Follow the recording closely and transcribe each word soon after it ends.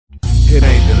It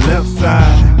ain't the left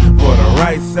side or the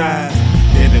right side,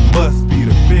 and it must be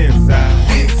the fin side.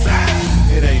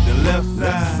 It ain't the left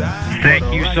side.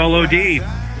 Thank you, Solo D.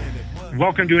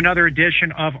 Welcome to another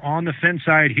edition of On the Fin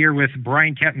Side here with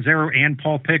Brian Catanzaro and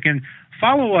Paul Picken.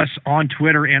 Follow us on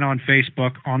Twitter and on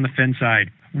Facebook on the Fin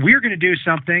Side. We're going to do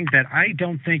something that I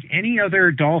don't think any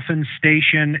other Dolphins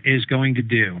station is going to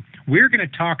do. We're going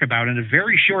to talk about in a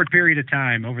very short period of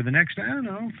time over the next,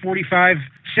 45,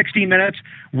 60 minutes.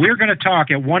 We're going to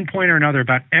talk at one point or another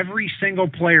about every single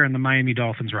player in the Miami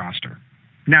Dolphins roster.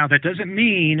 Now, that doesn't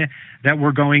mean that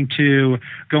we're going to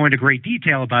go into great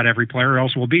detail about every player, or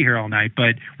else we'll be here all night,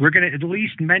 but we're going to at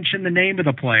least mention the name of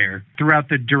the player throughout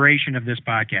the duration of this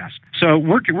podcast. So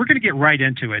we're going to get right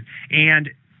into it. And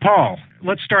Paul,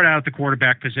 let's start out at the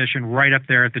quarterback position right up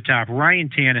there at the top. Ryan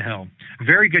Tannehill,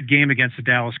 very good game against the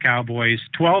Dallas Cowboys,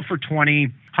 12 for 20,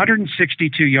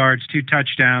 162 yards, 2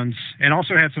 touchdowns, and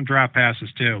also had some drop passes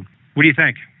too. What do you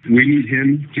think? We need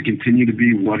him to continue to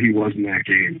be what he was in that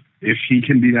game. If he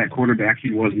can be that quarterback he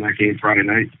was in that game Friday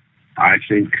night, I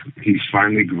think he's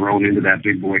finally grown into that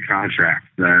big boy contract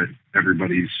that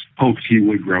everybody's hoped he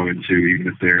would grow into, even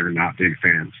if they're not big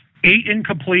fans. 8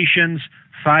 incompletions,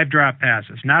 5 drop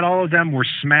passes. Not all of them were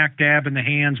smack dab in the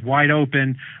hands, wide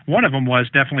open. One of them was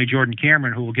definitely Jordan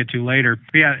Cameron, who we'll get to later.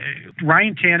 But yeah,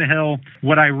 Ryan Tannehill,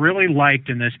 what I really liked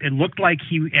in this, it looked like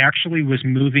he actually was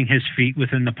moving his feet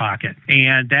within the pocket.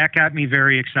 And that got me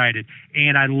very excited.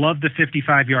 And I love the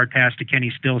 55-yard pass to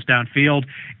Kenny Stills downfield.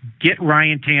 Get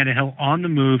Ryan Tannehill on the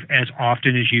move as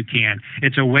often as you can.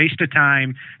 It's a waste of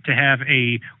time to have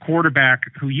a quarterback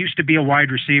who used to be a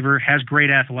wide receiver, has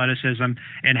great athleticism,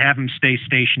 and have him stay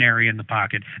stationary in the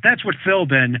pocket. That's what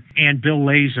Philbin and Bill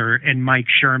Lazor and Mike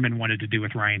Sherman wanted to do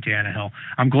with Ryan Tannehill.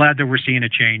 I'm glad that we're seeing a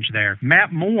change there.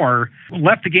 Matt Moore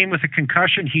left the game with a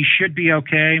concussion. He should be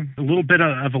okay. A little bit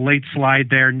of a late slide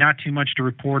there. Not too much to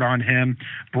report on him.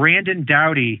 Brandon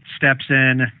Doughty steps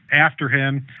in after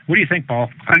him. What do you think, Paul?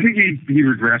 I think he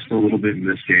regressed a little bit in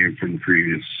this game from the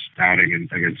previous outing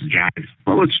against the Giants.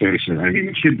 But let's face it, I mean,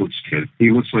 the kid looks good.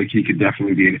 He looks like he could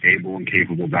definitely be an able and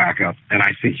capable backup, and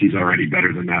I think he's already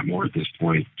better than Matt Moore at this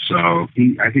point. So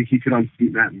I think he could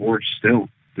unseat Matt Moore still.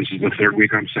 This is the third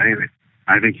week I'm saying it.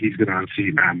 I think he's going to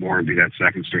unseat Matt Moore and be that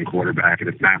second-string quarterback. And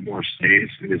if Matt Moore stays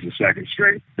and is the second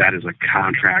string, that is a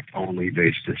contract-only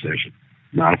based decision,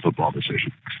 not a football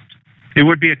decision. It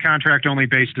would be a contract-only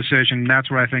based decision. That's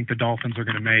what I think the Dolphins are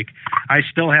going to make. I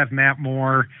still have Matt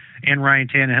Moore and Ryan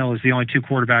Tannehill as the only 2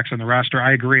 quarterbacks on the roster.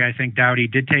 I agree. I think Doughty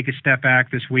did take a step back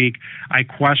this week. I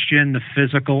question the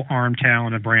physical arm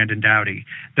talent of Brandon Doughty.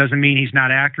 Doesn't mean he's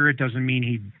not accurate. Doesn't mean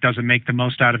he doesn't make the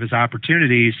most out of his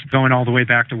opportunities going all the way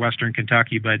back to Western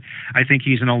Kentucky. But I think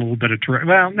he's in a little bit of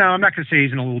well, no, I'm not going to say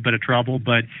he's in a little bit of trouble,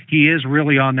 but he is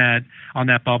really on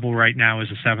that bubble right now as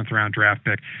a 7th-round draft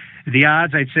pick. The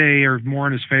odds, I'd say, are more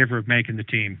in his favor of making the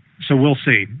team. So we'll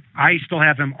see. I still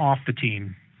have him off the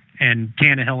team, and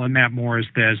Tannehill and Matt Moore as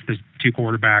the 2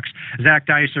 quarterbacks. Zach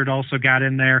Dysert also got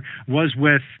in there, was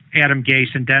with Adam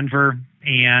Gase in Denver,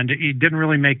 and he didn't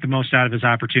really make the most out of his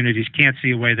opportunities. Can't see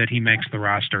a way that he makes the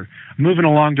roster. Moving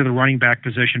along to the running back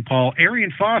position, Paul,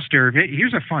 Arian Foster,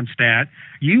 here's a fun stat.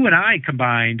 You and I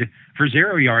combined for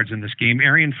 0 yards in this game.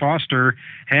 Arian Foster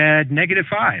had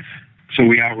 -5. So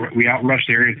we outrushed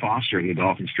Arian Foster in the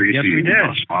Dolphins preseason. Yes, we did.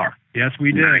 Thus far. Yes,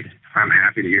 we did. I'm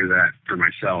happy to hear that for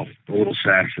myself. A little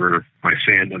sad for my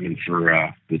fandom and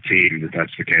for the team that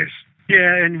that's the case.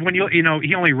 Yeah, and when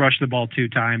he only rushed the ball 2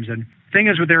 times. And thing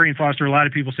is with Arian Foster, a lot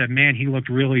of people said, man, he looked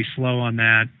really slow on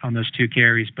those 2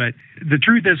 carries. But the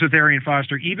truth is with Arian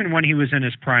Foster, even when he was in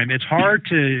his prime, it's hard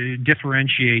to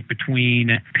differentiate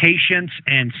between patience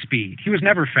and speed. He was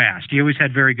never fast. He always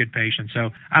had very good patience.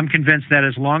 So I'm convinced that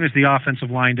as long as the offensive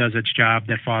line does its job,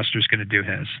 that Foster's going to do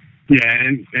his. Yeah,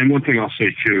 and one thing I'll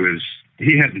say, too, is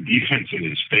he had the defense in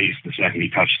his face the second he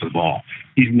touched the ball.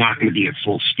 He's not going to be at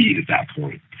full speed at that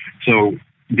point. So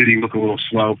did he look a little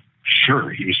slow? Sure,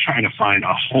 he was trying to find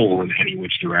a hole in any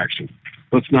which direction.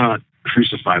 Let's not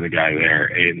crucify the guy there.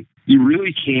 And you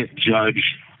really can't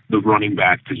judge the running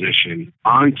back position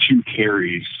on 2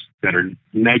 carries that are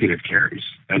negative carries,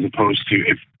 as opposed to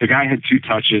if the guy had 2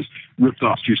 touches, ripped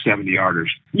off 2 70-yarders,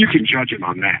 you can judge him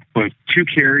on that. But 2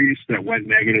 carries that went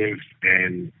negative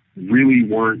and really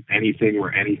weren't anything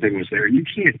where anything was there, you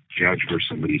can't judge where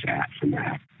somebody's at from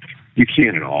that. You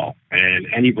can't at all. And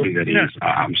anybody that is,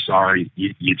 I'm sorry,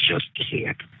 you just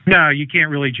can't. No, you can't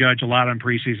really judge a lot on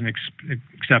preseason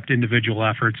except individual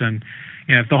efforts. And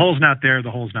if the hole's not there,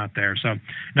 the hole's not there. So,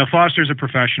 no, Foster's a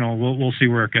professional. We'll see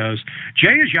where it goes.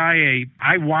 Jay Ajayi,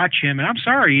 I watch him, and I'm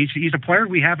sorry, he's a player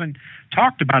we haven't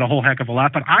talked about a whole heck of a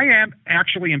lot, but I am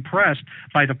actually impressed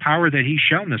by the power that he's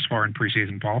shown this far in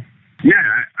preseason, Paul.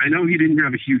 Yeah, I know he didn't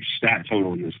have a huge stat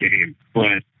total in this game,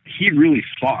 but he really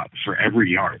fought for every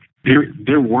yard.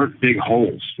 There weren't big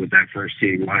holes with that first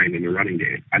team line in the running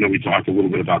game. I know we talked a little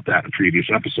bit about that in a previous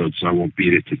episode, so I won't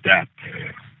beat it to death.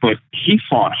 But he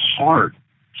fought hard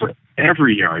for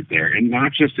every yard there, and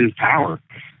not just his power,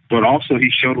 but also he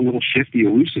showed a little shifty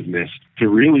elusiveness to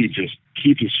really just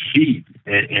keep his feet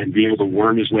and be able to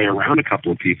worm his way around a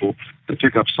couple of people to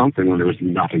pick up something when there was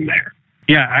nothing there.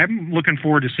 Yeah, I'm looking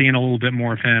forward to seeing a little bit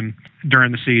more of him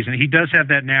during the season. He does have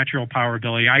that natural power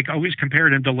ability. I always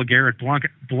compared him to LeGarrette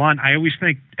Blount. I always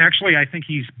think, actually, I think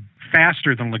he's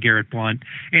faster than LeGarrette Blount,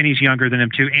 and he's younger than him,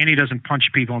 too, and he doesn't punch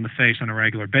people in the face on a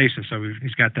regular basis, so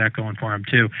he's got that going for him,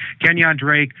 too. Kenyon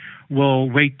Drake will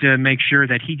wait to make sure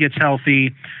that he gets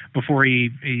healthy before he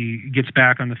gets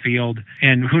back on the field,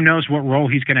 and who knows what role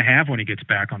he's going to have when he gets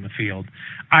back on the field.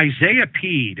 Isaiah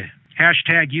Peed,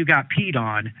 hashtag you got peed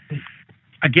on.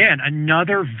 Again,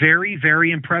 another very,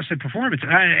 very impressive performance.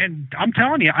 And I'm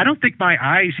telling you, I don't think my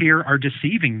eyes here are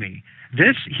deceiving me.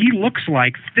 He looks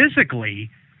like physically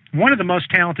one of the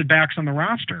most talented backs on the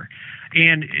roster.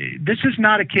 And this is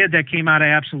not a kid that came out of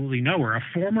absolutely nowhere. A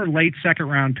former late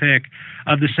second-round pick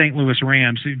of the St. Louis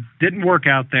Rams who didn't work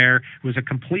out there, was a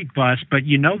complete bust, but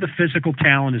you know the physical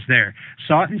talent is there.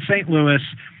 Saw it in St. Louis,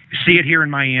 see it here in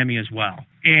Miami as well.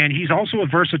 And he's also a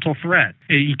versatile threat.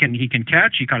 He can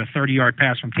catch. He caught a 30-yard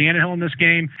pass from Tannehill in this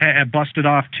game, busted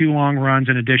off 2 long runs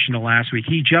in addition to last week.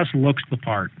 He just looks the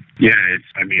part. Yeah,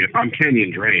 if I'm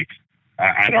Kenyon Drake,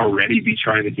 I'd already be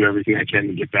trying to do everything I can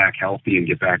to get back healthy and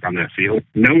get back on that field,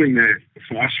 knowing that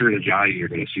Foster and Ajayi are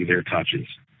going to see their touches,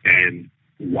 and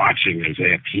watching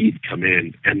Isaiah Peed come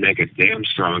in and make a damn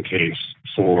strong case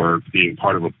for being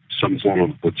part of some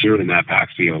form of platoon in that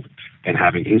backfield and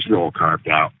having his role carved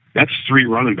out. That's 3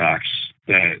 running backs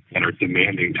that are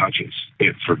demanding touches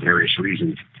for various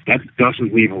reasons. That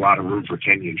doesn't leave a lot of room for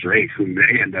Kenyon Drake, who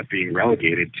may end up being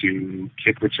relegated to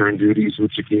kick return duties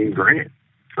with Jakeem Grant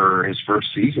for his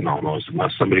first season almost,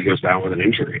 unless somebody goes down with an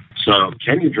injury. So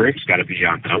Kenyon Drake's got to be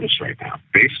on notice right now,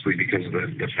 basically because of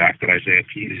the fact that Isaiah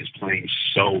Peed is playing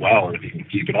so well, and if he can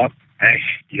keep it up, hey,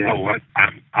 you know what?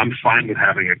 I'm fine with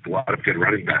having a lot of good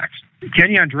running backs.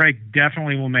 Kenyon Drake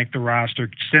definitely will make the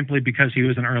roster simply because he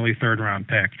was an early third-round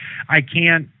pick.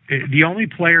 The only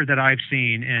player that I've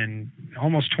seen in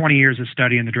almost 20 years of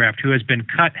studying the draft who has been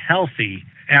cut healthy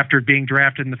after being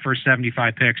drafted in the first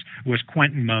 75 picks was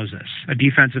Quentin Moses, a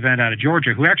defensive end out of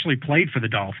Georgia who actually played for the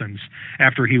Dolphins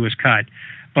after he was cut.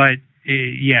 But,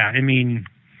 Kenyon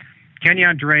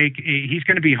Drake, he's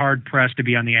going to be hard-pressed to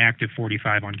be on the active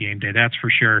 45 on game day, that's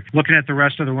for sure. Looking at the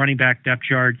rest of the running back depth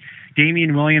chart,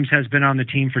 Damian Williams has been on the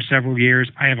team for several years.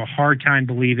 I have a hard time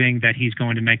believing that he's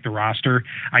going to make the roster.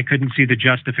 I couldn't see the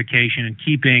justification in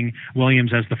keeping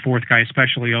Williams as the 4th guy,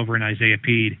 especially over in Isaiah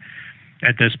Peed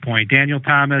at this point. Daniel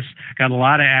Thomas got a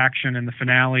lot of action in the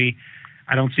finale.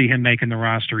 I don't see him making the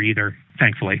roster either,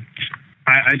 thankfully.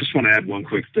 I just want to add one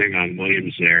quick thing on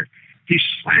Williams there. He's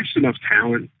flashed enough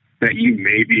talent that you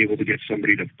may be able to get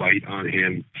somebody to bite on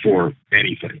him for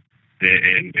anything.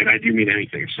 And I do mean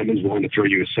anything. If someone's willing to throw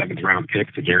you a 7th-round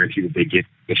pick to guarantee that they get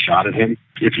the shot at him,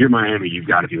 if you're Miami, you've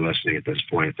got to be listening at this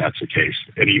point if that's the case,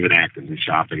 and even actively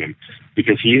shopping him.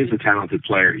 Because he is a talented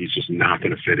player. He's just not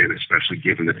going to fit in, especially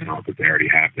given the talent that they already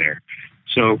have there.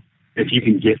 So if you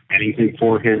can get anything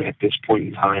for him at this point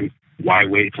in time, why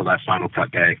wait till that final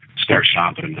cut day? Start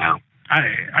shopping him now.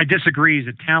 I disagree.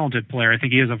 He's a talented player. I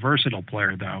think he is a versatile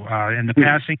player, though. In the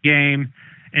passing game,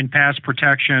 in pass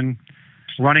protection,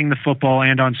 running the football,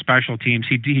 and on special teams,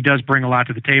 he does bring a lot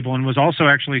to the table, and was also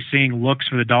actually seeing looks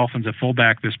for the Dolphins at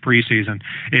fullback this preseason.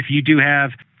 If you do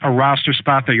have a roster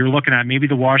spot that you're looking at, maybe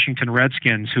the Washington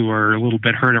Redskins, who are a little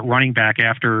bit hurt at running back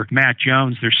after Matt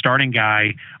Jones, their starting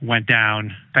guy, went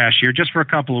down past year just for a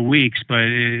couple of weeks, but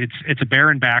it's a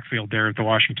barren backfield there at the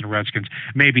Washington Redskins.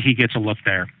 Maybe he gets a look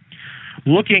there.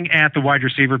 Looking at the wide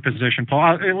receiver position,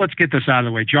 Paul, let's get this out of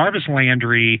the way. Jarvis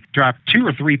Landry dropped 2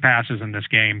 or 3 passes in this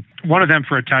game, one of them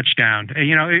for a touchdown.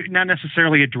 Not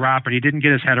necessarily a drop, but he didn't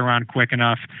get his head around quick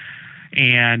enough.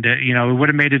 And, it would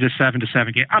have made it a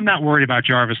 7-7 game. I'm not worried about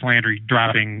Jarvis Landry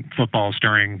dropping footballs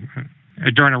during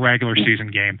a regular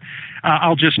season game.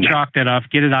 I'll just chalk that up,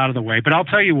 get it out of the way. But I'll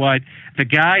tell you what, the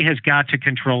guy has got to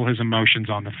control his emotions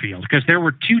on the field, because there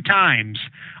were 2 times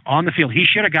on the field. He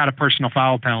should have got a personal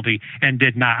foul penalty and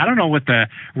did not. I don't know what the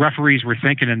referees were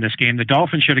thinking in this game. The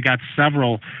Dolphins should have got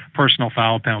several personal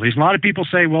foul penalties. A lot of people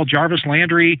say, well, Jarvis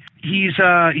Landry, he's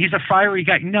a fiery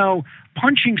guy. No,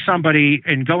 punching somebody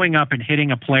and going up and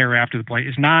hitting a player after the play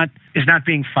is not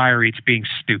being fiery. It's being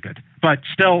stupid. But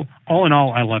still, all in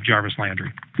all, I love Jarvis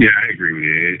Landry. Yeah, I agree with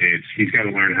you. He's got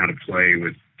to learn how to play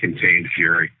with contained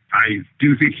fury. I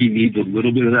do think he needs a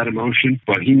little bit of that emotion,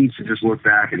 but he needs to just look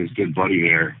back at his good buddy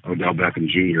there, Odell Beckham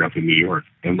Jr. up in New York,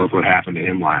 and look what happened to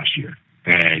him last year,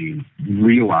 and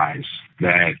realize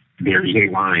that there's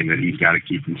a line that he's got to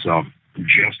keep himself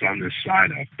just on this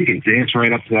side of. You can dance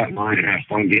right up to that line and have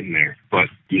fun getting there, but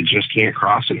you just can't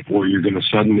cross it, or you're going to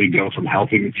suddenly go from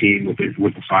helping the team with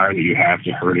the fire that you have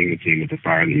to hurting the team with the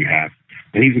fire that you have.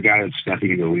 And he's a guy that's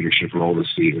stepping into a leadership role this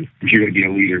season. If you're going to be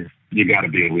a leader, you got to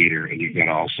be a leader, and you've got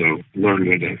to also learn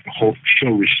to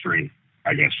show restraint,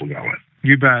 I guess we'll go with.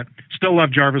 You bet. Still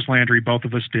love Jarvis Landry. Both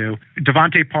of us do.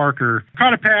 Devontae Parker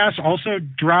caught a pass, also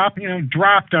dropped,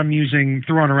 I'm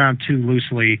throwing around too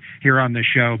loosely here on this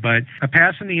show, but a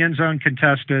pass in the end zone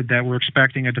contested that we're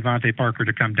expecting a Devontae Parker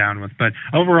to come down with. But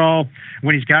overall,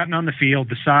 when he's gotten on the field,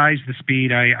 the size, the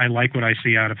speed, I like what I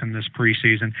see out of him this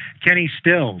preseason. Kenny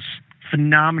Stills,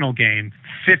 phenomenal game.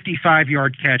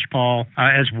 55-yard catch, Paul,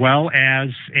 as well as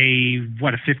a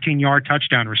 15-yard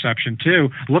touchdown reception, too.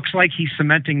 Looks like he's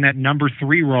cementing that number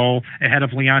 3 role ahead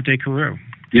of Leonte Carroo.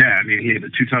 Yeah, I mean, he had the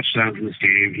 2 touchdowns in this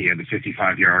game. He had the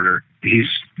 55-yarder. He's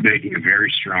making a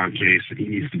very strong case that he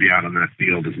needs to be out on that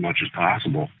field as much as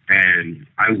possible. And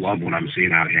I love what I'm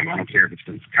seeing out of him. I don't care if it's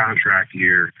his contract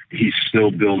year. He's still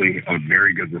building a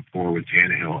very good rapport with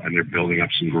Tannehill, and they're building up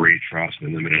some great trust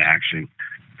and limited action.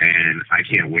 And I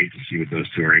can't wait to see what those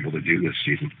two are able to do this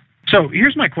season. So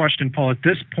here's my question, Paul. At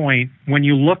this point, when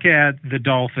you look at the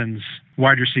Dolphins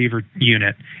wide receiver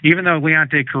unit, even though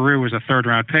Leonte Carroo was a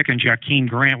 3rd-round pick and Jakeem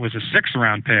Grant was a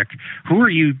 6th-round pick, who are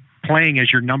you playing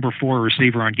as your number 4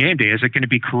 receiver on game day? Is it going to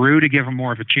be Carroo to give him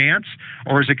more of a chance,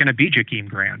 or is it going to be Jakeem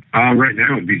Grant? Right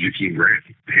now it would be Jakeem Grant,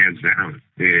 hands down.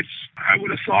 I would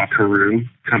have thought Carroo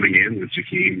coming in with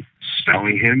Jakeem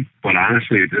spelling him, but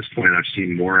honestly, at this point, I've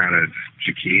seen more out of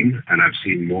Jakeem, and I've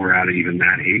seen more out of even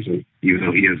Matt Hazel, even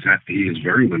though he is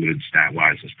very limited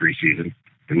stat-wise this preseason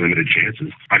and limited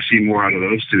chances. I've seen more out of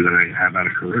those two than I have out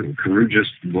of Carroo. Carroo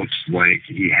just looks like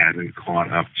he hasn't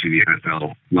caught up to the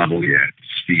NFL level yet,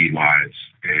 speed-wise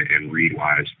and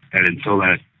read-wise. And until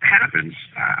that happens,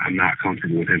 I'm not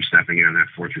comfortable with him stepping in on that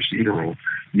 4th receiver role.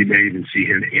 You may even see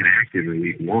him inactive in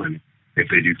week 1 if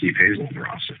they do keep Hazel on the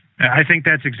roster. I think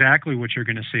that's exactly what you're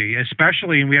going to see,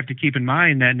 especially, and we have to keep in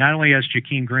mind that not only has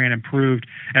Jakeem Grant improved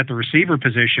at the receiver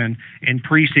position in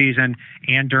preseason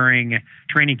and during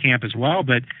training camp as well,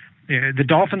 but the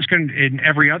Dolphins and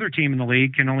every other team in the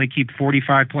league can only keep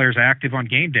 45 players active on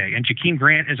game day, and Jakeem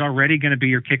Grant is already going to be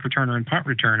your kick returner and punt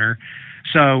returner.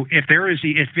 So if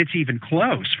it's even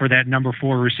close for that number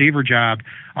 4 receiver job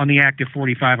on the active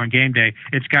 45 on game day,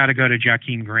 it's got to go to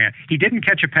Jakeem Grant. He didn't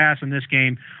catch a pass in this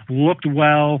game, looked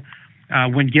well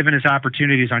when given his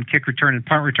opportunities on kick return and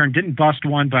punt return. Didn't bust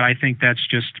one, but I think that's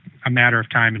just a matter of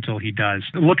time until he does.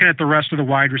 Looking at the rest of the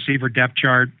wide receiver depth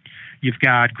chart, you've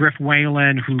got Griff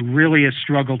Whalen, who really has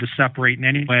struggled to separate in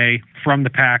any way from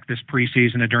the pack this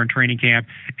preseason and during training camp.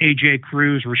 A.J.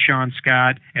 Cruz, Rashawn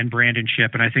Scott, and Brandon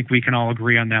Shipp. And I think we can all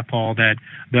agree on that, Paul, that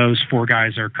those 4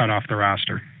 guys are cut off the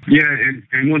roster. Yeah,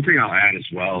 and one thing I'll add as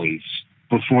well is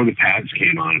before the pads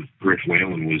came on, Griff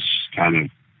Whalen was kind of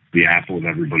the apple of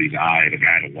everybody's eye, the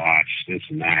guy to watch, this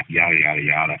and that, yada, yada,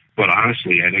 yada. But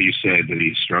honestly, I know you said that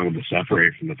he struggled to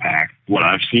separate from the pack. What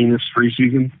I've seen this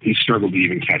preseason, he struggled to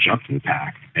even catch up to the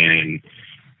pack. And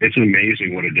it's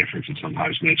amazing what a difference it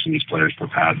sometimes makes when these players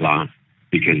put pads on,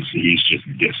 because he's just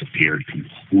disappeared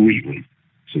completely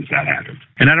since that happened.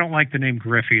 And I don't like the name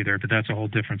Griff either, but that's a whole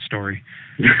different story.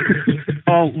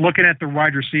 Well, looking at the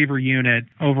wide receiver unit,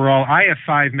 overall, I have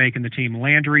 5 making the team: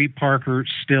 Landry, Parker,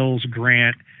 Stills,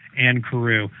 Grant, and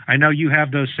Carroo. I know you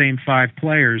have those same 5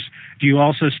 players. Do you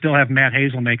also still have Matt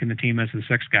Hazel making the team as the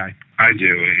 6th guy? I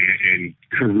do, and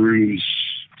Carroo's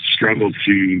struggle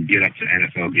to get up to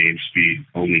NFL game speed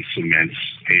only cements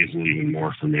Hazel even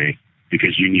more for me,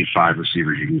 because you need 5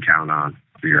 receivers you can count on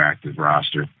for your active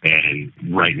roster. And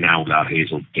right now, without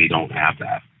Hazel, they don't have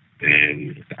that.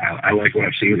 And I like what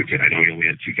I've seen with the kid. I know he only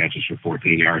had 2 catches for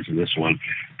 14 yards in this one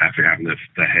after having the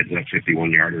heads-up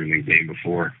 51-yarder in the game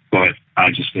before. But I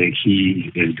just think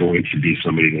he is going to be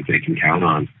somebody that they can count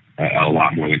on a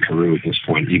lot more than Carroo at this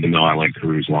point, even though I like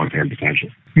Carroo's long-term potential.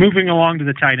 Moving along to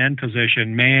the tight end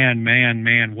position,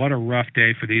 man, what a rough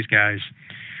day for these guys.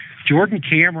 Jordan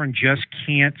Cameron just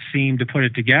can't seem to put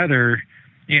it together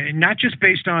not just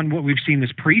based on what we've seen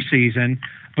this preseason,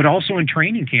 but also in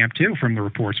training camp, too, from the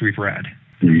reports we've read.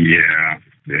 Yeah,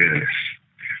 yes.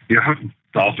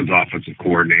 Dolphins offensive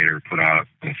coordinator put out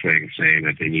a thing saying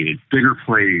that they needed bigger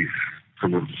plays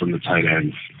from the tight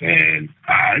ends. And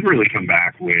I'd really come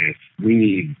back with, we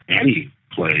need any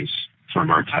plays from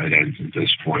our tight ends at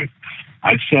this point.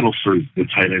 I'd settle for the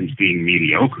tight ends being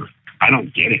mediocre. I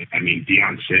don't get it. I mean,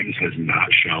 Deion Sims has not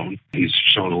shown. He's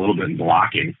shown a little bit in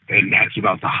blocking, and that's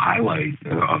about the highlight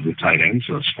of the tight ends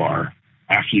thus far.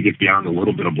 After you get beyond a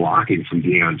little bit of blocking from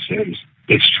Deion Sims,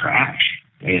 it's trash.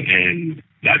 And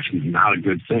that's not a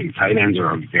good thing. Tight ends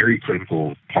are a very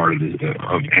critical part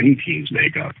of any team's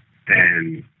makeup.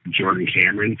 And Jordan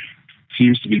Cameron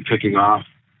seems to be picking up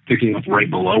right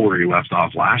below where he left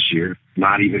off last year,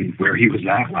 not even where he was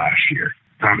at last year.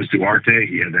 Thomas Duarte,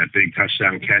 he had that big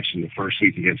touchdown catch in the first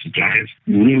week against the Giants.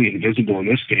 Really invisible in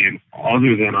this game,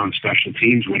 other than on special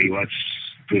teams when he lets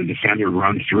the defender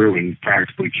run through and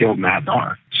practically killed Matt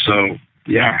Darr. So,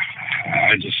 yeah,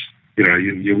 I just,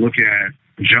 you look at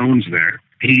Jones there.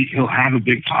 He'll have a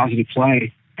big positive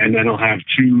play, and then he'll have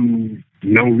two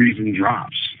no-reason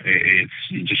drops.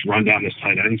 You just run down this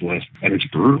tight ends list, and it's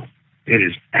brutal. It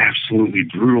is absolutely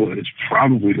brutal, and it's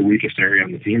probably the weakest area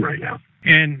on the team right now.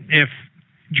 And if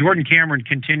Jordan Cameron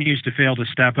continues to fail to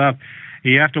step up,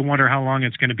 you have to wonder how long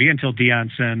it's going to be until Deion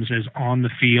Sims is on the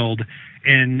field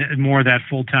in more of that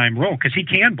full-time role, because he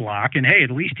can block, and, hey,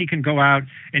 at least he can go out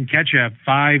and catch a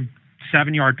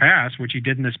 5-7-yard pass, which he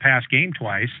did in this past game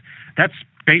twice. That's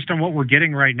based on what we're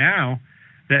getting right now.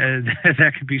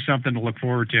 That could be something to look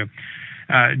forward to.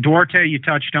 Duarte, you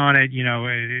touched on it,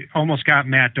 almost got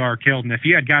Matt Darr killed. And if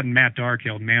you had gotten Matt Darr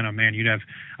killed, man, oh man, you'd have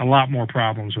a lot more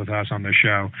problems with us on the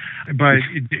show. But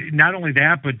not only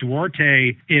that, but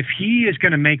Duarte, if he is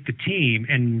going to make the team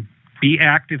and be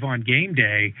active on game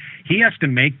day, he has to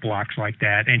make blocks like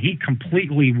that. And he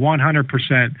completely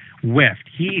 100% whiffed.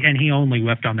 He only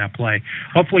whiffed on that play.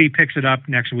 Hopefully he picks it up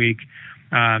next week.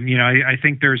 I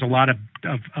think there's a lot of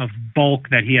bulk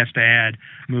that he has to add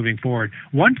moving forward.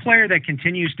 One player that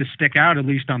continues to stick out, at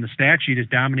least on the stat sheet, is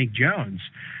Dominique Jones.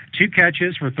 2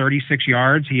 catches for 36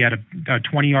 yards. He had a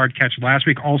 20-yard catch last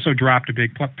week, also dropped a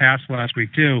big pass last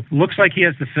week, too. Looks like he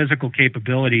has the physical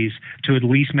capabilities to at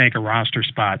least make a roster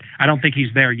spot. I don't think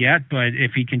he's there yet, but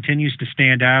if he continues to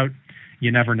stand out,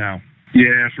 you never know.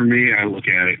 Yeah, for me, I look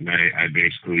at it and I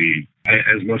basically,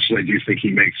 as much as I do think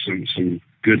he makes some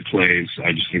good plays,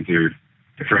 I just think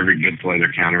for every good play,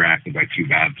 they're counteracted by 2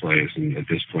 bad plays, and at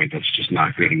this point, that's just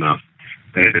not good enough.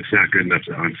 It's not good enough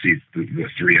to unseat the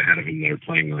 3 ahead of him. They're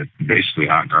playing like basically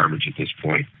hot garbage at this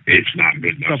point. It's not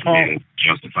good enough for me to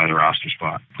justify the roster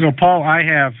spot. So, Paul, I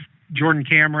have Jordan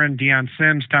Cameron, Deion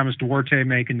Sims, Thomas Duarte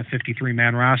making the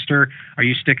 53-man roster. Are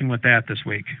you sticking with that this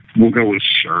week? We'll go with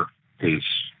sure, because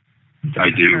I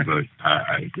do, but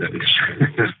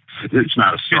it's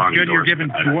not a strong good. You're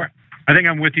giving I think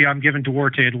I'm with you. I'm giving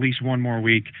Duarte at least one more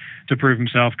week to prove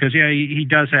himself, because, yeah, he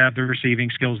does have the receiving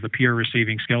skills, the pure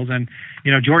receiving skills. And,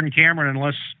 Jordan Cameron,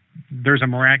 unless there's a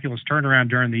miraculous turnaround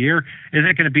during the year,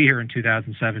 isn't going to be here in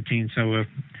 2017. So if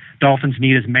Dolphins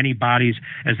need as many bodies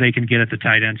as they can get at the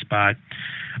tight end spot.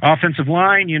 Offensive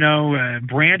line,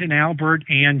 Brandon Albert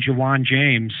and Juwan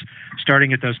James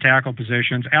starting at those tackle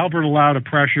positions. Albert allowed a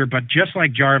pressure, but just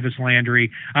like Jarvis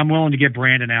Landry, I'm willing to give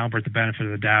Brandon Albert the benefit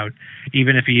of the doubt,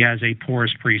 even if he has a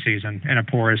porous preseason and a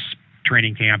porous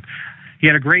training camp. He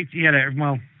had a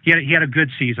good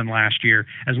season last year.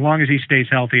 As long as he stays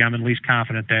healthy, I'm at least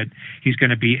confident that he's going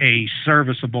to be a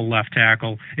serviceable left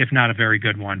tackle, if not a very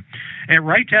good one. At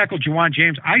right tackle, Juwan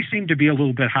James, I seem to be a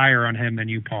little bit higher on him than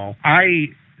you, Paul. I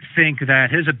think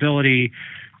that his ability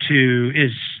to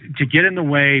get in the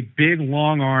way, big,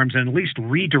 long arms, and at least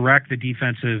redirect the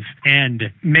defensive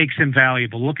end makes him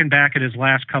valuable. Looking back at his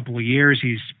last couple of years,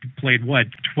 he's played,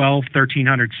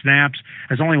 1,300 snaps,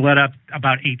 has only let up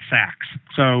about 8 sacks.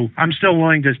 So I'm still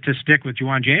willing to stick with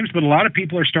Juwan James, but a lot of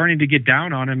people are starting to get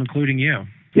down on him, including you.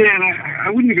 Yeah, and I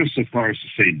wouldn't go so far as to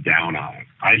say down on him.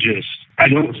 I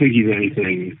don't think he's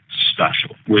anything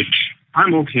special, which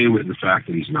I'm okay with the fact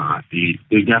that he's not.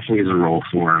 There definitely is a role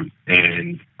for him,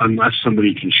 and unless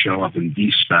somebody can show up and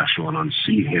be special and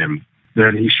unseat him,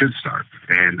 then he should start.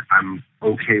 And I'm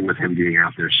okay with him being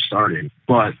out there starting.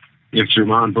 But if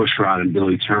Jermon Bushrod and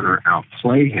Billy Turner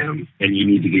outplay him, and you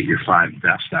need to get your 5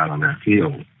 best out on that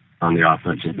field on the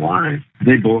offensive line,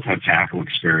 they both have tackle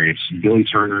experience. Billy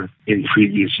Turner, in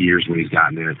previous years when he's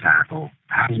gotten in a tackle,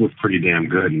 has looked pretty damn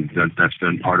good, and that's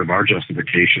been part of our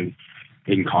justification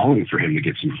in calling for him to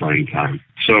get some playing time.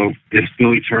 So if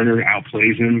Billy Turner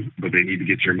outplays him, but they need to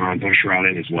get Jermon Bushrod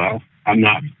in as well, I'm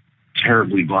not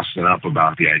terribly busted up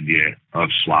about the idea of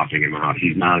swapping him out.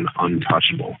 He's not an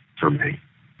untouchable for me.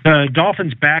 The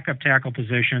Dolphins' backup tackle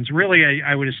positions, really,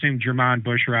 I would assume Jermon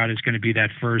Bushrod is going to be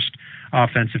that first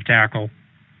offensive tackle.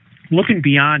 Looking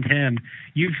beyond him,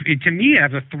 to me,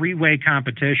 have a three-way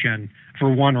competition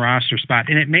for one roster spot,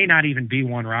 and it may not even be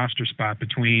one roster spot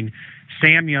between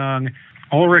Sam Young,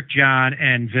 Ulrich John,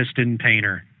 and Viston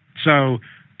Painter. So,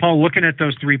 Paul, looking at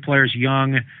those three players,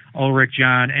 Young, Ulrich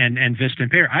John, and Viston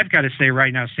Painter, I've got to say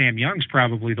right now Sam Young's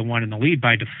probably the one in the lead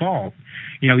by default.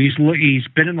 You know, he's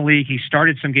been in the league. He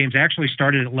started some games, actually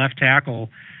started at left tackle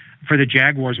for the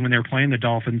Jaguars when they were playing the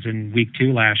Dolphins in week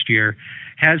 2 last year,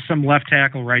 has some left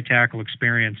tackle, right tackle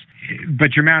experience.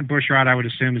 But Jermon Bushrod, I would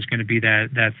assume, is going to be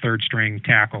that third string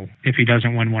tackle if he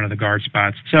doesn't win one of the guard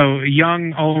spots. So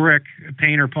Young, Ulrich,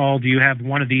 Painter, Paul, do you have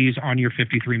one of these on your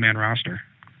 53-man roster?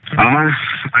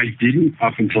 I didn't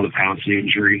up until the Pouncey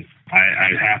injury.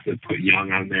 I'd have to put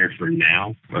Young on there for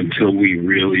now until we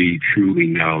really, truly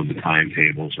know the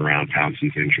timetables around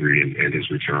Pouncey's injury and his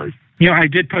return. You know, I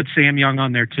did put Sam Young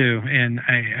on there too, and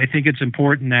I think it's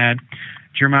important that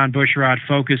Jermon Bushrod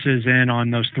focuses in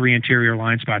on those three interior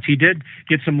line spots. He did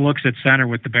get some looks at center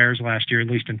with the Bears last year, at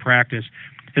least in practice.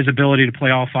 His ability to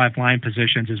play all 5 line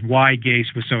positions is why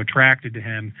Gase was so attracted to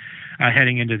him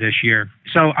heading into this year.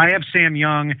 So I have Sam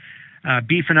Young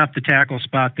beefing up the tackle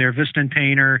spot there. Viston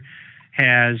Painter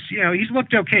has, he's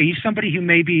looked okay. He's somebody who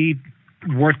may be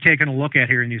worth taking a look at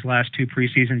here in these last 2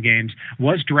 preseason games.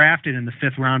 Was drafted in the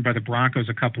 5th round by the Broncos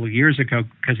a couple of years ago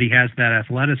because he has that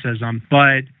athleticism.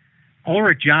 But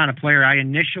Ulrich John, a player I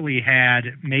initially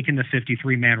had making the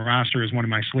 53-man roster as one of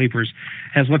my sleepers,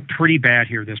 has looked pretty bad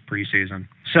here this preseason.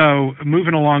 So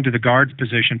moving along to the guards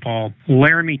position, Paul,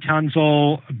 Laramie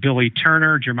Tunsil, Billy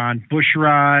Turner, Jermon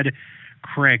Bushrod,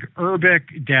 Craig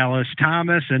Urbick, Dallas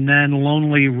Thomas, and then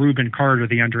lonely Reuben Carter,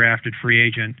 the undrafted free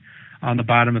agent, on the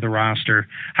bottom of the roster.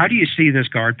 How do you see this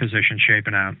guard position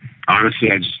shaping out?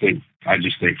 Honestly, I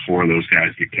just think 4 of those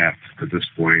guys get kept at this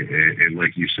point. And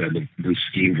like you said, the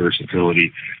scheme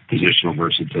versatility, positional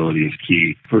versatility is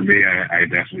key. For me, I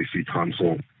definitely see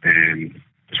Tunsil and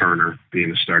Turner being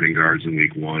the starting guards in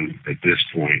week 1 at this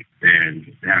point.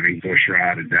 And having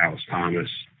Bushrod and Dallas Thomas,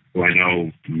 who I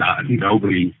know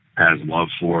nobody has love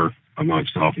for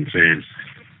amongst Dolphin fans.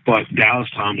 But Dallas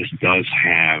Thomas does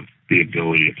have the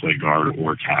ability to play guard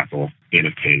or tackle in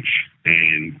a pinch.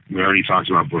 And we already talked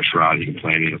about Bushrod. He can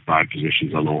play any of the 5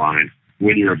 positions on the line.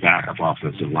 When you're a backup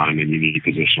offensive lineman, you need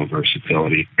positional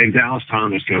versatility. And Dallas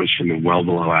Thomas goes from a well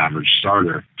below average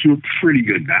starter to a pretty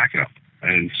good backup.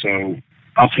 And so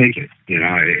I'll take it.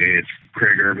 It's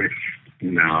Craig Urbick.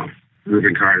 No.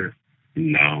 Reuben Carter.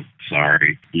 No.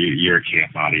 Sorry. You're a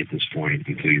camp body at this point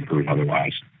until you prove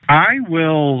otherwise. I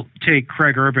will take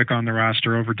Craig Urbick on the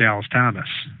roster over Dallas Thomas.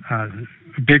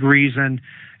 Big reason,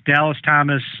 Dallas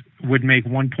Thomas would make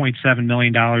 $1.7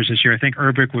 million this year. I think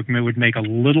Urbick would make a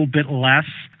little bit less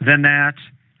than that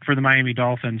for the Miami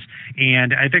Dolphins.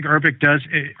 And I think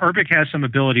Urbick has some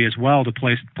ability as well to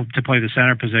play the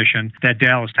center position that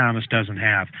Dallas Thomas doesn't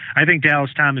have. I think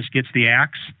Dallas Thomas gets the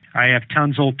axe. I have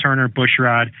Tunsil, Turner,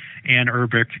 Bushrod, and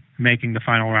Urbick making the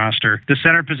final roster. The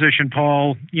center position,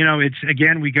 Paul, it's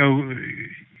again, we go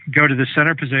to the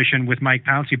center position with Mike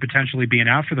Pouncey potentially being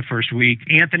out for the first week.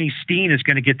 Anthony Steen is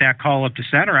going to get that call up to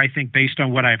center, I think, based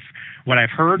on what I've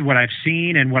heard, what I've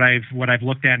seen, and what I've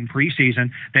looked at in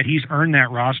preseason, that he's earned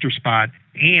that roster spot.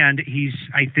 And he's,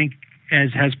 I think,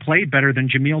 has played better than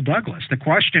Jamil Douglas. The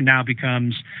question now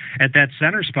becomes, at that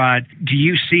center spot, do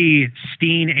you see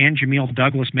Steen and Jamil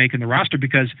Douglas making the roster?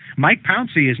 Because Mike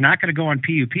Pouncey is not going to go on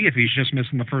PUP if he's just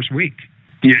missing the first week.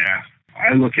 Yeah,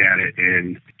 I look at it,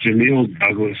 and Jamil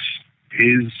Douglas,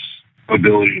 his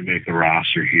ability to make the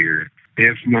roster here,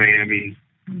 if Miami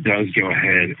does go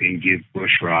ahead and give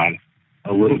Bushrod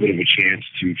a little bit of a chance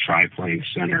to try playing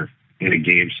center in a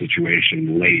game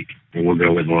situation late, and we'll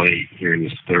go with late here in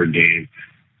this 3rd game,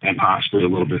 and possibly a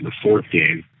little bit in the 4th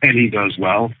game, and he does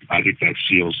well, I think that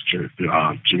seals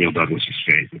Jamil Douglas'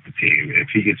 fate with the team. If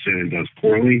he gets in and does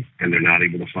poorly, and they're not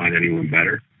able to find anyone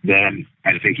better, then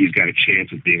I think he's got a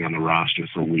chance of being on the roster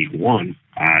for week 1.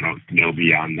 I don't know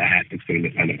beyond that. It's going to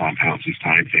depend upon Pouncey's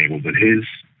timetable, but his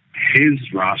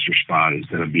roster spot is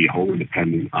going to be wholly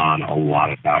dependent on a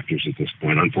lot of factors at this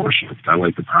point, unfortunately. I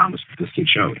like the promise that this kid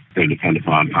showed. It's going to depend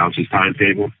upon Pouncey's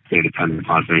timetable. It's going to depend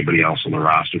upon if anybody else on the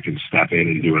roster can step in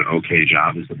and do an okay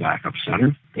job as the backup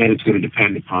center. And it's going to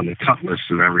depend upon the cut list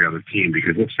of every other team,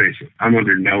 because let's face it, I'm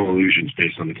under no illusions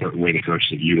based on the way the coaches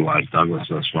have utilized Douglas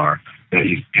thus far that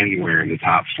he's anywhere in the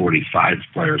top 45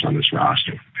 players on this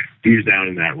roster. He's down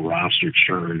in that roster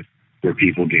churn where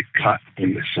people get cut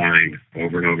and signed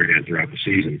over and over again throughout the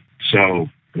season. So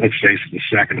let's face it, the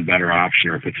second a better option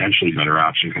or a potentially better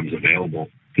option comes available,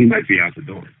 he might be out the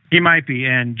door. He might be,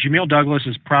 and Jamil Douglas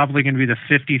is probably going to be the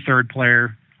 53rd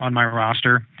player on my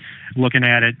roster, looking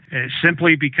at it,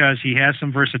 simply because he has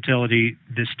some versatility.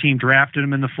 This team drafted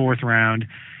him in the 4th round,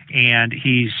 and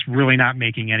he's really not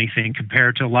making anything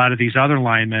compared to a lot of these other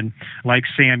linemen like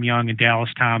Sam Young and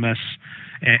Dallas Thomas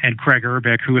and Craig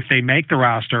Urbick, who, if they make the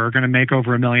roster, are going to make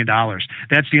over $1 million.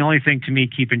 That's the only thing to me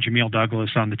keeping Jamil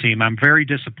Douglas on the team. I'm very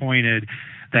disappointed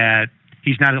that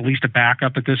he's not at least a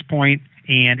backup at this point,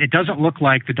 and it doesn't look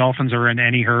like the Dolphins are in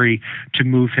any hurry to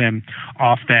move him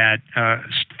off that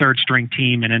third-string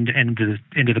team and into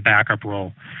the backup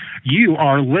role. You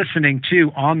are listening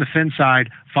to On the Fin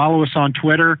Side. Follow us on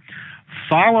Twitter.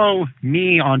 Follow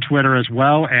me on Twitter as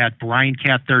well at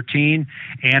BrianCat13,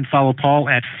 and follow Paul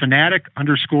at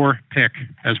Fanatic_pick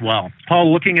as well.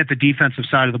 Paul, looking at the defensive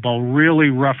side of the ball, really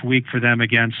rough week for them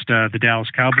against the Dallas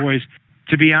Cowboys.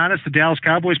 To be honest, the Dallas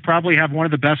Cowboys probably have one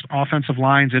of the best offensive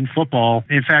lines in football.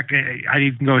 In fact, I'd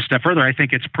even go a step further. I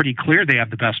think it's pretty clear they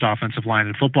have the best offensive line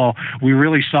in football. We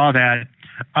really saw that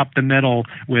up the middle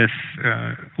with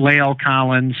Lael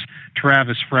Collins,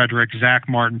 Travis Frederick, Zach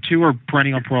Martin. 2 are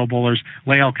perennial Pro Bowlers.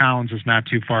 Lael Collins is not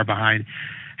too far behind.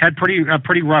 Had a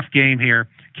pretty rough game here.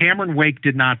 Cameron Wake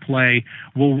did not play.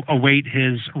 We'll await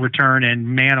his return, and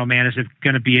man, oh man, is it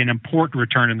going to be an important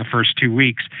return in the first 2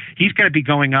 weeks. He's going to be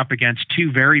going up against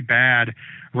 2 very bad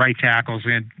right tackles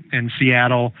in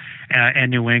Seattle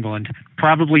and New England,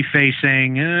 probably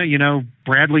facing,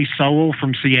 Bradley Sowell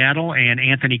from Seattle and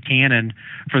Anthony Cannon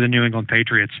for the New England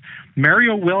Patriots.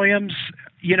 Mario Williams,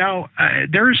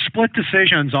 there's split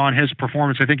decisions on his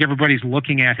performance. I think everybody's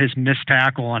looking at his missed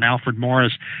tackle on Alfred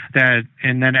Morris,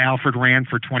 and then Alfred ran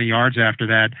for 20 yards after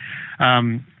that.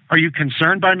 Are you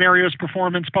concerned by Mario's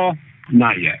performance, Paul?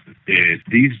 Not yet.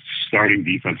 These starting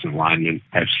defensive linemen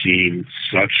have seen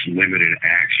such limited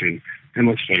action. And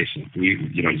let's face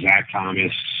it, Zach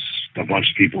Thomas, a bunch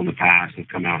of people in the past have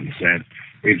come out and said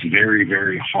it's very,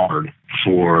 very hard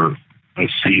for a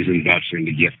seasoned veteran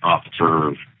to get up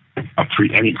for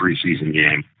any preseason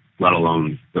game, let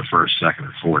alone the first, second,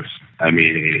 or fourth. I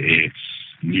mean,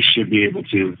 you should be able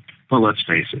to, but let's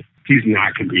face it, he's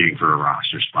not competing for a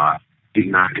roster spot. He's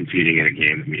not competing in a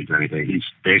game that means anything. He's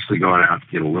basically going out to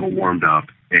get a little warmed up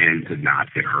and to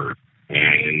not get hurt.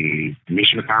 And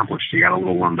mission accomplished. He got a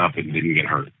little warmed up and didn't get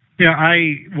hurt. Yeah,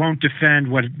 I won't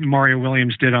defend what Mario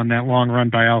Williams did on that long run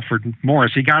by Alfred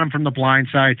Morris. He got him from the blind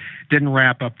side, didn't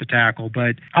wrap up the tackle.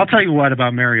 But I'll tell you what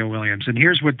about Mario Williams, and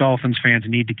here's what Dolphins fans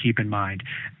need to keep in mind.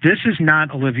 This is not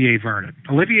Olivier Vernon.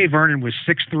 Olivier Vernon was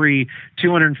 6'3",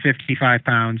 255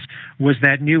 pounds, was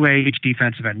that new age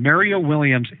defensive end. Mario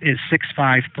Williams is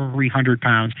 6'5", 300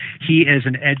 pounds. He is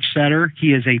an edge setter.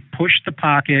 He is a push the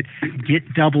pocket,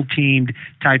 get double teamed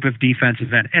type of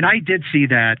defensive end. And I did see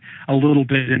that a little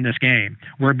bit in this game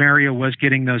where Mario was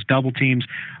getting those double teams,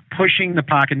 pushing the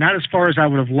pocket, not as far as I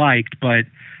would have liked, but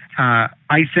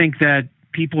I think that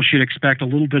people should expect a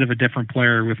little bit of a different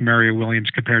player with Mario Williams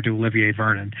compared to Olivier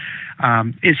Vernon.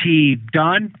 Is he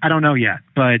done? I don't know yet,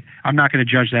 but I'm not going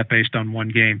to judge that based on one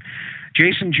game.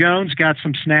 Jason Jones got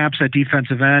some snaps at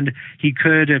defensive end. He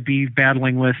could be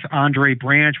battling with Andre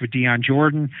Branch, with Deion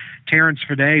Jordan, Terrence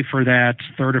Fede for that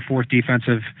 3rd or 4th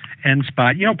defensive end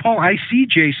spot. Paul, I see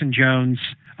Jason Jones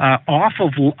off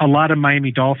of a lot of Miami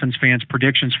Dolphins fans'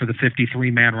 predictions for the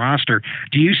 53-man roster.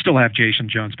 Do you still have Jason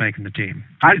Jones making the team?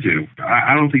 I do.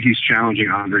 I don't think he's challenging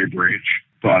Andre Branch,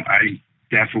 but I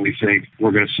definitely think we're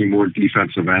going to see more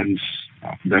defensive ends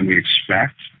than we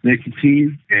expect make the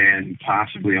team, and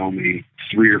possibly only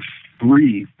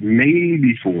 3,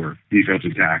 maybe 4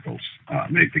 defensive tackles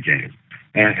make the game.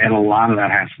 And a lot of that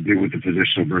has to do with the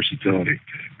positional versatility.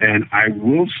 And I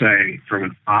will say, from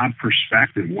an odd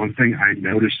perspective, one thing I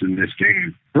noticed in this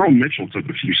game, Earl Mitchell took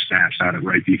a few snaps out at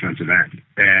right defensive end.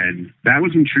 And that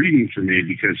was intriguing for me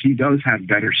because he does have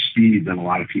better speed than a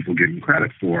lot of people give him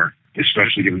credit for,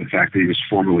 especially given the fact that he was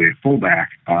formerly a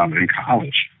fullback in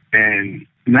college. And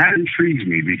that intrigues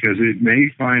me because it may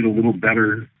find a little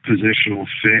better positional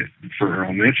fit for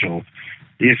Earl Mitchell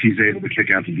if he's able to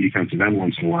kick out the defensive end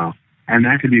once in a while. And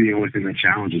that could be the only thing that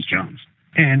challenges Jones.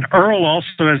 And Earl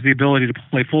also has the ability to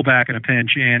play fullback in a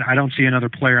pinch, and I don't see another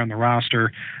player on the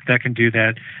roster that can do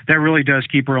that. That really does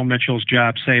keep Earl Mitchell's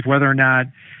job safe. Whether or not,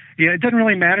 it doesn't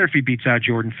really matter if he beats out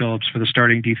Jordan Phillips for the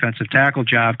starting defensive tackle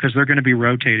job because they're going to be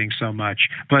rotating so much.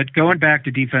 But going back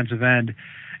to defensive end,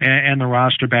 and the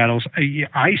roster battles.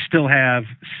 I still have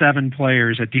 7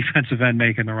 players at defensive end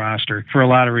making the roster for a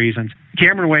lot of reasons.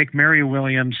 Cameron Wake, Mario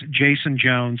Williams, Jason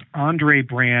Jones, Andre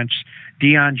Branch,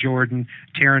 Dion Jordan,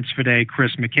 Terrence Fede,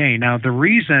 Chris McCain. Now, the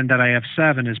reason that I have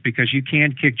 7 is because you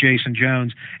can't kick Jason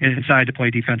Jones inside to play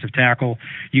defensive tackle.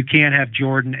 You can't have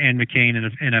Jordan and McCain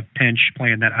in a pinch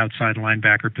playing that outside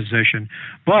linebacker position.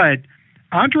 But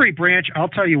Andre Branch, I'll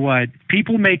tell you what,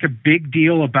 people make a big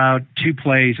deal about 2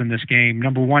 plays in this game.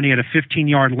 Number one, he had a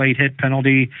 15-yard late hit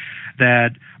penalty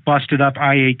that busted up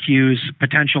IAQ's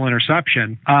potential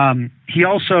interception. He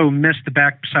also missed the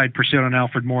backside pursuit on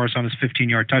Alfred Morris on his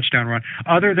 15-yard touchdown run.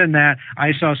 Other than that,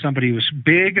 I saw somebody who was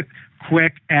big,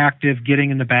 quick, active,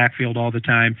 getting in the backfield all the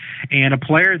time, and a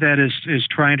player that is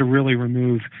trying to really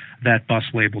remove that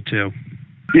bust label too.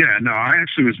 Yeah, no, I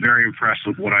actually was very impressed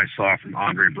with what I saw from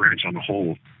Andre Branch on the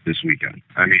whole this weekend.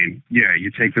 I mean, yeah, you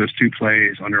take those 2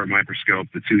 plays under a microscope,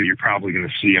 the 2 that you're probably going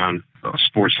to see on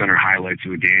SportsCenter highlights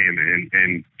of a game,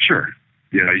 and sure,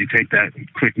 you know, you take that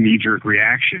quick knee-jerk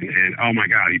reaction and, oh, my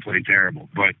God, he played terrible.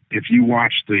 But if you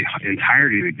watch the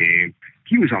entirety of the game,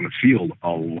 he was on the field a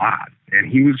lot, and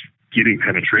he was getting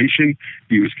penetration,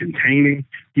 he was containing,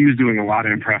 he was doing a lot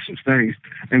of impressive things,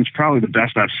 and it's probably the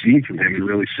best I've seen from him. It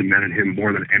really cemented him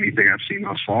more than anything I've seen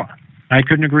thus far. I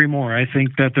couldn't agree more. I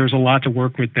think that there's a lot to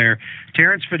work with there.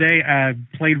 Terrence Fede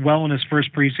played well in his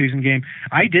first preseason game.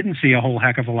 I didn't see a whole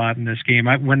heck of a lot in this game.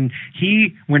 When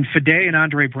Fede and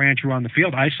Andre Branch were on the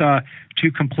field, I saw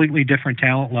 2 completely different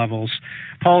talent levels.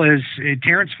 Paul, is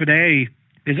Terrence Fede,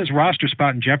 is his roster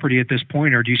spot in jeopardy at this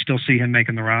point, or do you still see him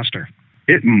making the roster?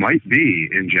 It might be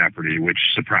in jeopardy, which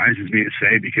surprises me to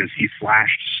say because he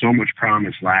flashed so much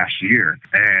promise last year.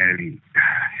 And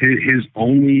his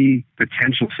only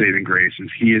potential saving grace is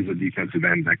he is a defensive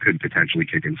end that could potentially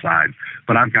kick inside.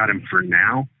 But I've got him for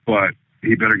now, but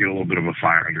he better get a little bit of a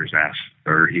fire under his ass,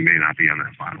 or he may not be on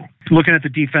that final. Looking at the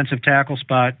defensive tackle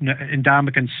spot,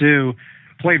 Ndamukong Suh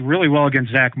played really well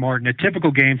against Zach Martin. A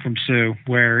typical game from Suh,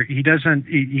 where he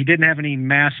didn't have any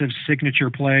massive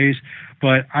signature plays,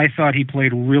 but I thought he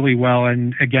played really well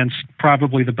and against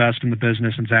probably the best in the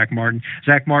business in Zach Martin.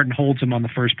 Zach Martin holds him on the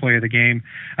first play of the game.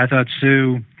 I thought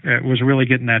Suh was really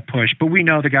getting that push. But we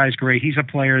know the guy's great. He's a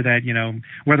player that, you know,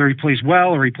 whether he plays well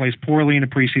or he plays poorly in a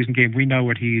preseason game, we know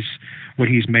what he's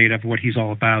made of, what he's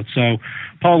all about. So,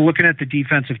 Paul, looking at the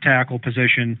defensive tackle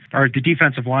position, or the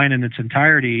defensive line in its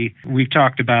entirety, we've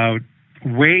talked about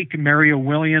Wake, Mario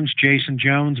Williams, Jason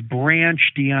Jones, Branch,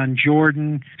 Dion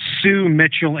Jordan, Suh,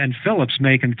 Mitchell, and Phillips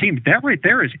making the team. That right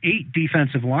there is 8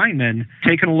 defensive linemen.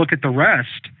 Taking a look at the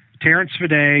rest, Terrence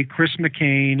Fede, Chris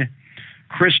McCain,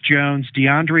 Chris Jones,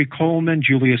 DeAndre Coleman,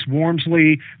 Julius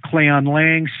Wormsley, Cleon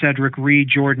Lang, Cedric Reed,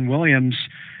 Jordan Williams.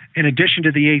 In addition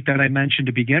to the 8 that I mentioned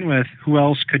to begin with, who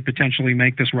else could potentially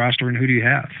make this roster, and who do you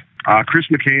have? Chris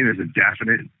McCain is a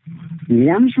definite.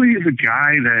 Wormsley is a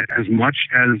guy that, as much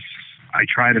as I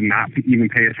try to not even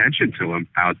pay attention to him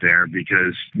out there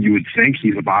because you would think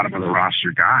he's a bottom of the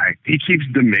roster guy, he keeps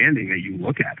demanding that you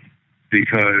look at him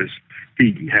because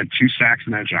he had 2 sacks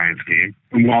in that Giants game.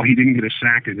 And while he didn't get a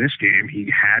sack in this game,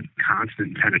 he had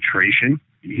constant penetration.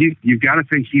 You've got to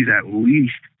think he's at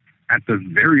the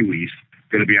very least,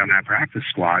 going to be on that practice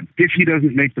squad if he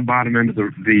doesn't make the bottom end of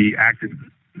the active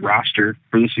roster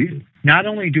for the season. Not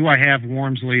only do I have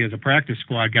Wormsley as a practice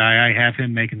squad guy, I have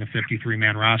him making the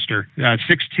 53-man roster.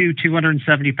 6'2",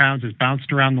 270 pounds, has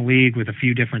bounced around the league with a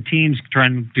few different teams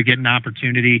trying to get an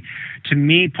opportunity. To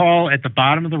me, Paul, at the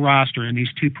bottom of the roster in these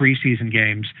 2 preseason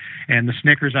games, and the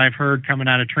snickers I've heard coming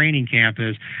out of training camp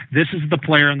is, this is the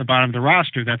player on the bottom of the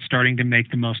roster that's starting to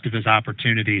make the most of his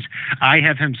opportunities. I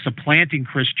have him supplanting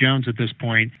Chris Jones at this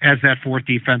point as that 4th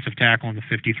defensive tackle on the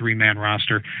 53-man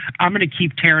roster. I'm going to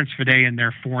keep Terrence Fede in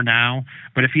there for now.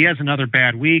 But if he has another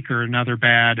bad week or another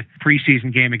bad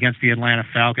preseason game against the Atlanta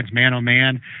Falcons, man, oh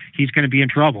man, he's going to be in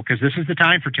trouble because this is the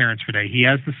time for Terrence Fede. He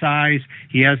has the size,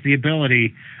 he has the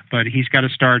ability, but he's got to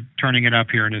start turning it up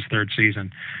here in his 3rd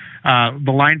season.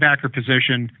 The linebacker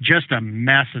position, just a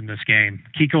mess in this game.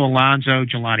 Kiko Alonso,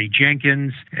 Jelani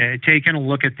Jenkins, taking a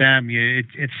look at them,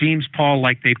 it seems, Paul,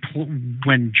 like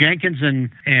when Jelani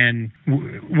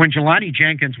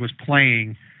Jenkins was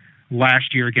playing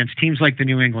last year against teams like the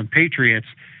New England Patriots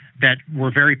that were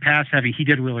very pass heavy, he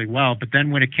did really well. But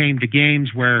then when it came to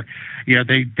games where, you know,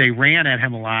 they ran at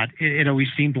him a lot, it always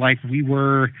seemed like we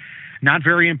were not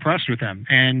very impressed with him.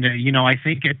 And, you know, I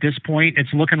think at this point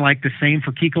it's looking like the same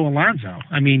for Kiko Alonso.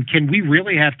 I mean, can we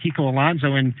really have Kiko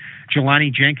Alonso and Jelani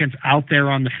Jenkins out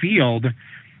there on the field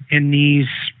in these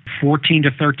 14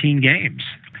 to 13 games?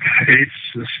 It's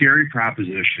a scary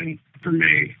proposition. for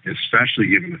me, especially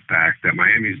given the fact that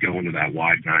Miami's going to that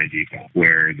wide 9 defense,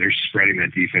 where they're spreading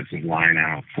that defensive line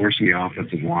out, forcing the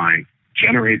offensive line,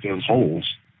 generate those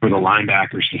holes for the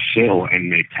linebackers to fill and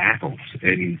make tackles.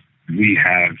 And we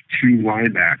have 2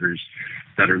 linebackers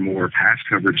that are more pass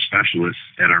coverage specialists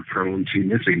and are prone to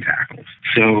missing tackles.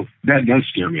 So that does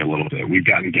scare me a little bit. We've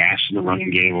gotten gashed in the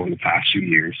running game over the past few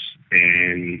years,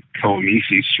 and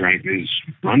Koamisi's strength is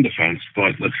run defense,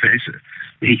 but let's face it,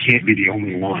 he can't be the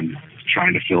only one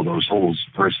trying to fill those holes,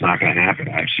 or it's not going to happen.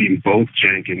 I've seen both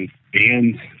Jenkins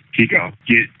and Kiko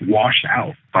get washed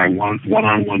out by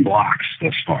one-on-one blocks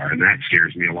thus far, and that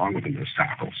scares me along with the missed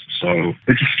tackles. So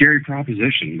it's a scary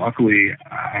proposition. Luckily,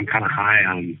 I'm kind of high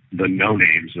on the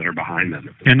no-names that are behind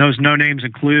them. And those no-names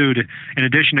include, in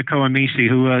addition to Koamisi,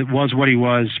 who was what he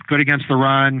was, good against the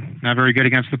run, not very good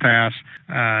against the pass.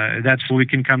 That's what we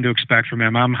can come to expect from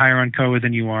him. I'm higher on Koa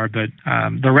than you are, but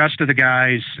the rest of the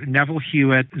guys, Neville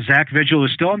Hewitt, Zach Vigil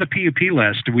is still on the PUP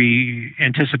list. We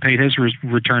anticipate his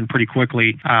return pretty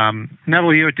quickly.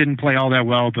 Neville Hewitt didn't play all that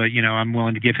well, but, I'm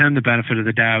willing to give him the benefit of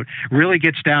the doubt. Really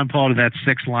gets down, Paul, to that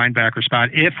 6 linebacker spot,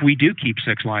 if we do keep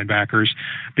 6 linebackers,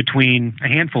 between a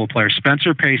handful of players.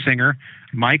 Spencer Paysinger,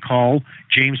 Mike Hall,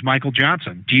 James Michael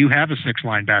Johnson. Do you have a 6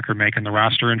 linebacker making the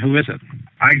roster, and who is it?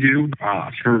 I do.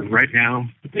 For right now,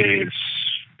 it's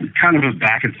kind of a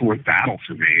back-and-forth battle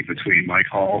for me between Mike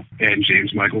Hall and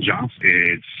James Michael Johnson.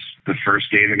 It's the first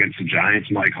game against the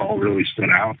Giants, Mike Hall really stood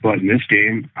out. But in this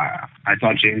game, I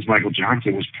thought James Michael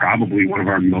Johnson was probably one of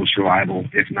our most reliable,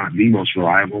 if not the most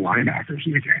reliable linebackers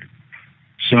in the game.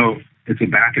 So it's a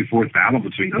back-and-forth battle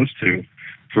between those two.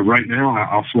 For right now,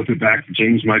 I'll flip it back to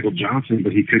James Michael Johnson,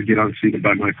 but he could get unseated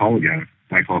by Mike Hall again.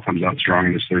 Mike Hall comes out strong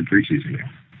in his 3rd preseason game.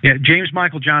 Yeah, James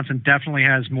Michael Johnson definitely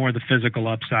has more of the physical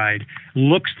upside.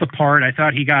 Looks the part. I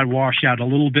thought he got washed out a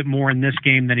little bit more in this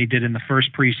game than he did in the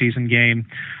first preseason game,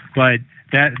 but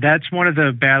that's one of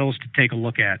the battles to take a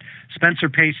look at. Spencer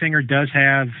Paysinger does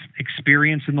have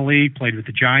experience in the league, played with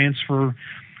the Giants for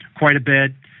quite a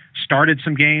bit, started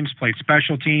some games, played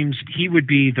special teams. He would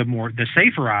be the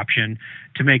safer option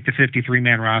to make the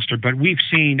 53-man roster, but we've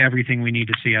seen everything we need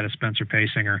to see out of Spencer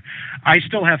Paysinger. I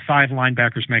still have 5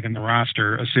 linebackers making the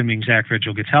roster, assuming Zach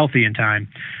Vigil gets healthy in time.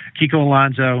 Kiko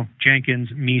Alonso, Jenkins,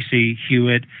 Misi,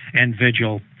 Hewitt, and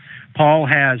Vigil. Paul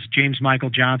has James Michael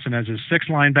Johnson as his 6th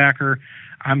linebacker.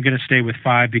 I'm going to stay with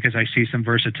 5 because I see some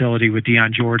versatility with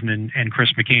Deion Jordan and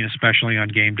Chris McCain, especially on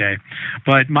game day.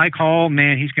 But Mike Hall,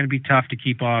 man, he's going to be tough to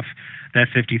keep off that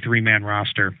 53-man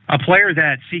roster. A player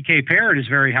that C.K. Parrott is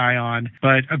very high on,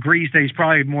 but agrees that he's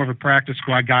probably more of a practice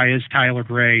squad guy, is Tyler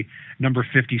Gray, number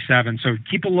 57. So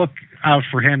keep a look out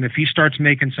for him. If he starts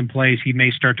making some plays, he may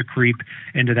start to creep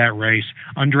into that race.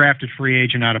 Undrafted free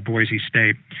agent out of Boise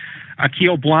State.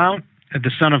 Akil Blount,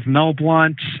 the son of Mel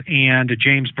Blount, and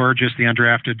James Burgess, the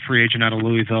undrafted free agent out of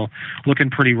Louisville, looking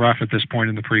pretty rough at this point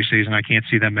in the preseason. I can't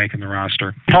see them making the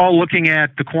roster. Paul, looking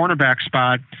at the cornerback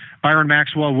spot, Byron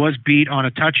Maxwell was beat on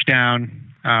a touchdown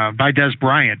by Des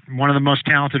Bryant, one of the most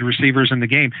talented receivers in the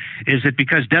game. Is it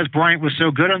because Des Bryant was so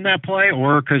good on that play,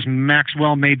 or because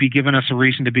Maxwell may be giving us a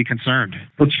reason to be concerned?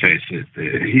 Let's face it,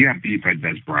 he got beat by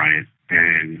Des Bryant,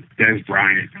 and Des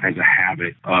Bryant has a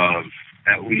habit of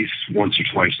at least once or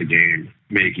twice a game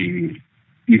making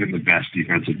even the best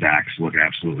defensive backs look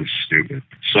absolutely stupid.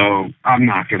 So I'm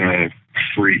not going to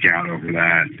freak out over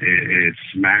that. It's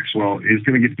Maxwell is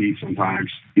going to get beat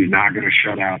sometimes. He's not going to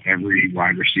shut out every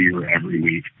wide receiver every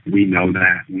week. We know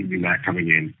that. We knew that coming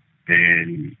in.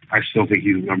 And I still think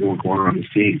he's the number 1 corner on this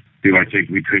team. Do I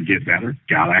think we could get better?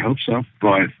 God, I hope so.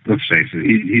 But let's face it,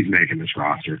 he's making this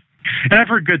roster. And I've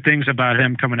heard good things about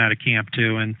him coming out of camp,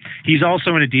 too. And he's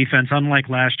also in a defense, unlike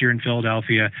last year in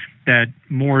Philadelphia, that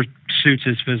more suits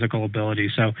his physical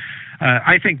ability. So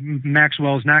I think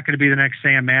Maxwell is not going to be the next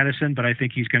Sam Madison, but I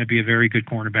think he's going to be a very good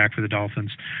cornerback for the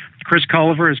Dolphins. Chris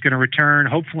Culliver is going to return,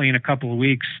 hopefully in a couple of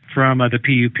weeks, from the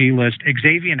PUP list.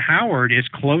 Xavier Howard is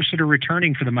closer to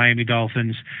returning for the Miami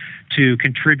Dolphins to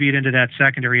contribute into that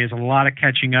secondary. He has a lot of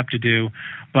catching up to do,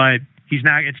 but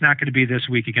it's not going to be this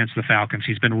week against the Falcons.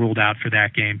 He's been ruled out for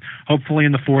that game. Hopefully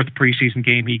in the 4th preseason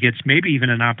game, he gets maybe even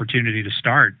an opportunity to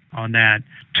start on that.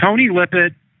 Tony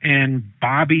Lippett and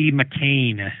Bobby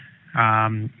McCain,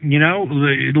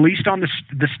 at least on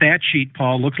the stat sheet,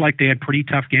 Paul, looks like they had pretty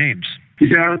tough games.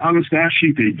 Yeah, on the stat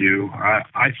sheet they do.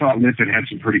 I thought Lippett had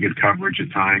some pretty good coverage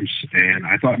at times, and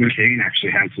I thought McCain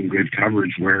actually had some good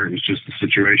coverage where it was just a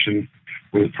situation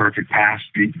with a perfect pass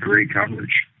beat great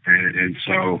coverage. And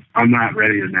so I'm not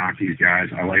ready to knock these guys.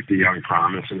 I like the young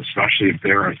promise, and especially if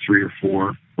they're a 3 or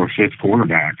 4 or 5th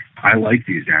cornerback, I like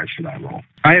these guys for that role.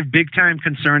 I have big-time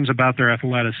concerns about their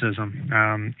athleticism,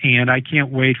 and I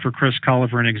can't wait for Chris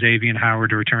Culliver and Xavier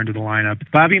Howard to return to the lineup.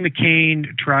 Bobby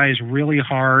McCain tries really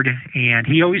hard, and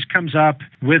he always comes up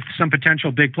with some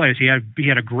potential big plays. He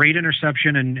had a great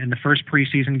interception in the first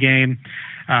preseason game,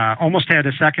 almost had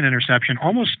a second interception,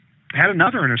 almost had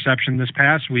another interception this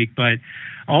past week, but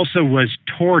also was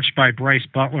torched by Bryce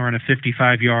Butler on a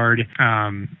 55-yard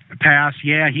pass.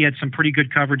 Yeah, he had some pretty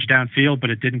good coverage downfield, but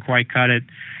it didn't quite cut it.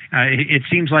 It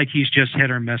seems like he's just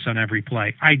hit or miss on every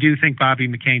play. I do think Bobby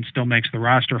McCain still makes the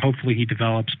roster. Hopefully he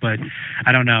develops, but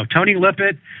I don't know. Tony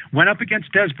Lippett went up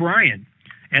against Des Bryant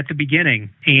at the beginning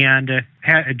and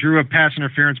drew a pass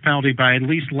interference penalty, but I at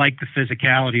least like the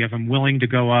physicality of him, willing to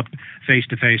go up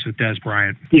face-to-face with Des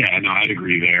Bryant. Yeah, no, I'd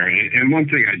agree there. And one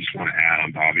thing I just want to add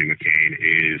on Bobby McCain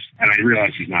is, and I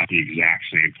realize he's not the exact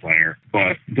same player,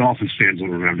 but Dolphins fans will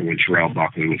remember when Terrell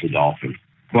Buckley was a Dolphin.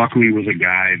 Buckley was a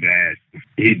guy that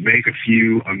he'd make a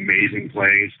few amazing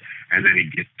plays, and then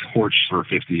he'd get torched for a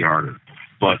 50-yarder.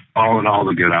 But all in all,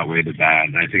 the good outweighed the bad.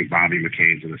 And I think Bobby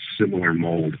McCain's in a similar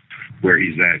mold where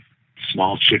he's that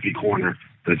small, chippy corner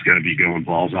that's going to be going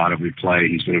balls out every play.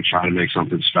 He's going to try to make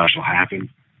something special happen.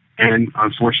 And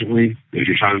unfortunately, if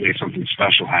you're trying to make something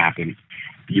special happen,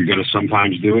 you're going to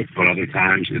sometimes do it, but other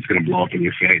times it's going to blow up in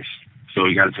your face. So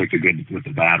you got to take the good with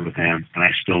the bad with him. And I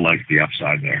still like the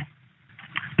upside there.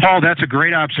 Paul, that's a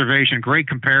great observation, great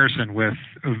comparison with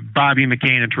Bobby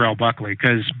McCain and Terrell Buckley,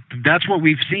 because that's what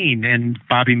we've seen in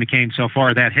Bobby McCain so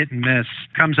far. That hit and miss,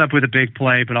 comes up with a big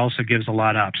play, but also gives a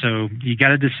lot up. So you got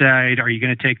to decide, are you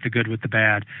going to take the good with the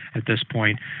bad at this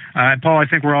point? Paul, I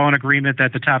think we're all in agreement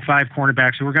that the top 5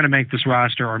 cornerbacks who are going to make this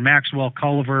roster are Maxwell,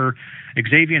 Culliver,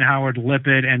 Xavier Howard,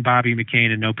 Lippett, and Bobby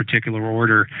McCain in no particular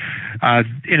order.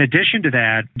 In addition to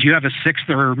that, do you have a 6th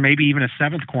or maybe even a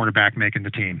 7th cornerback making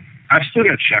the team? I've still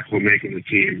got Chekwa making the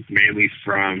team, mainly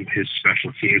from his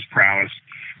special teams prowess.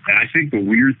 And I think the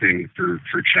weird thing for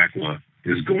Chekwa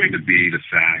is going to be the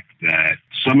fact that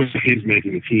some of his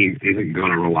making the team isn't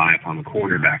going to rely upon the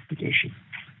cornerback position.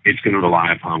 It's going to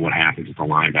rely upon what happens at the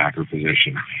linebacker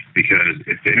position. Because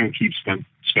if they don't keep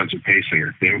Spencer Paysinger,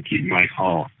 if they don't keep Mike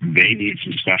Hall, they need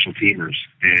some special teamers,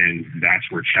 and that's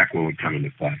where Chekwa would come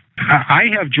into play. I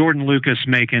have Jordan Lucas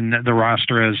making the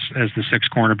roster as the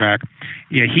 6th cornerback.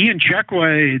 Yeah, he and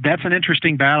Chekwa, that's an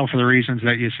interesting battle for the reasons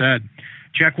that you said.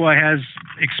 Chekwa has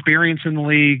experience in the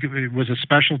league, was a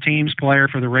special teams player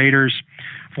for the Raiders,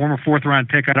 former 4th-round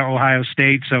pick out of Ohio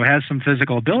State, so has some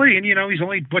physical ability. And, he's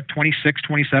only, 26,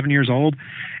 27 years old.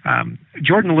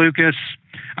 Jordan Lucas,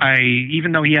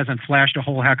 even though he hasn't flashed a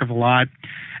whole heck of a lot,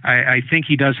 I think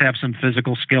he does have some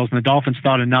physical skills, and the Dolphins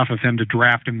thought enough of him to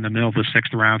draft him in the middle of the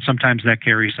 6th round. Sometimes that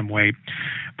carries some weight.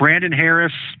 Brandon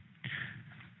Harris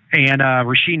and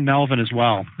Rasheed Melvin as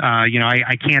well.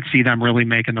 I can't see them really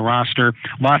making the roster.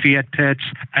 Lafayette Pitts,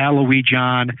 Alois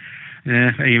John,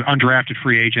 undrafted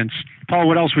free agents. Paul,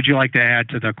 what else would you like to add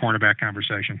to the cornerback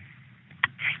conversation?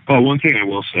 Well, one thing I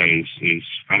will say is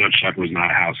I know Chuck was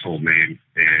not a household name,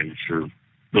 and for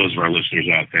those of our listeners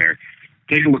out there,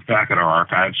 take a look back at our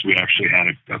archives. We actually had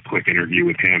a quick interview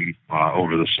with him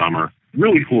over the summer.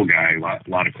 Really cool guy, a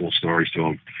lot of cool stories to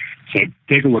him. So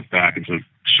take a look back. It's a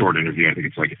short interview. I think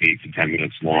it's like 8 to 10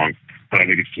 minutes long, but I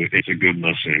think it's a good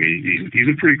listen. He's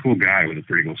a pretty cool guy with a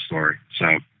pretty cool story. So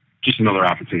just another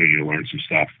opportunity to learn some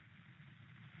stuff.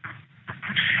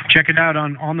 Check it out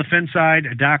on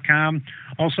onthefinside.com.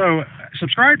 Also,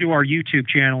 subscribe to our YouTube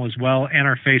channel as well, and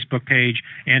our Facebook page,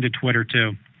 and to Twitter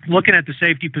too. Looking at the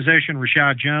safety position,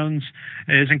 Rashad Jones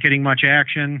isn't getting much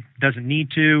action, doesn't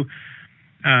need to.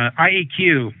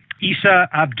 IAQ, Isa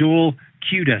Abdul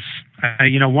Qudus.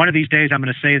 One of these days I'm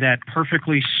going to say that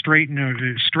perfectly straight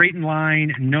in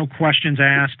line, no questions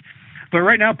asked. But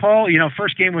right now, Paul,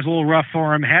 first game was a little rough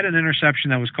for him, had an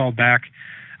interception that was called back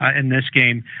in this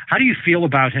game. How do you feel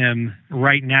about him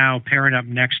right now pairing up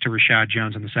next to Rashad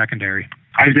Jones in the secondary?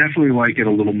 I definitely like it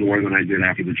a little more than I did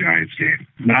after the Giants game.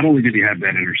 Not only did he have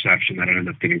that interception that ended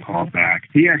up getting called back,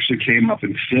 he actually came up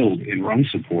and filled in run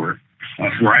support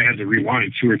where I had to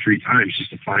rewind 2 or 3 times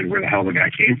just to find where the hell the guy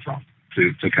came from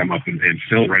to come up and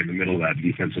fill right in the middle of that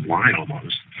defensive line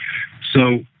almost.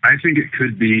 So I think it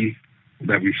could be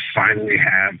that we finally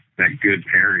have that good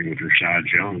pairing with Rashad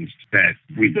Jones that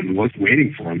we've been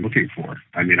waiting for and looking for.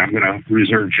 I mean, I'm going to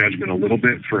reserve judgment a little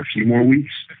bit for a few more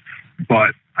weeks,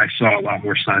 but I saw a lot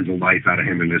more signs of life out of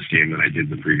him in this game than I did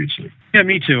the previous week. Yeah,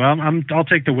 me too. I'll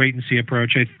take the wait and see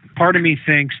approach. Part of me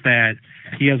thinks that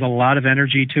he has a lot of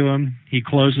energy to him. He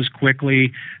closes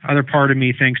quickly. Other part of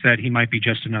me thinks that he might be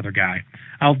just another guy.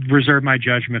 I'll reserve my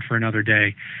judgment for another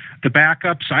day. The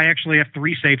backups, I actually have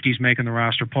 3 safeties making the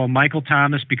roster. Paul, Michael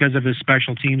Thomas, because of his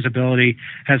special teams ability,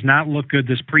 has not looked good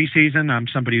this preseason. I'm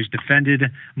somebody who's defended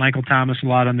Michael Thomas a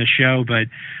lot on this show, but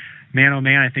man, oh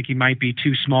man, I think he might be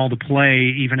too small to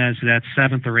play even as that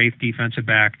 7th or 8th defensive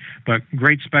back, but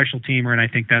great special teamer, and I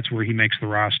think that's where he makes the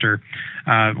roster.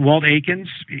 Walt Aikens,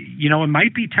 it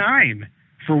might be time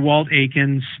for Walt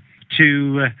Aikens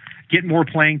to get more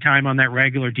playing time on that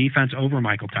regular defense over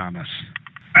Michael Thomas.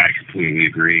 I completely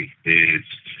agree.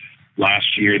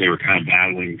 Last year they were kind of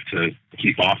battling to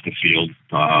keep off the field,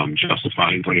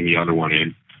 justifying putting the other one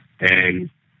in. And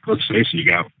let's face it, you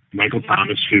got Michael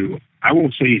Thomas, who I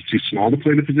won't say he's too small to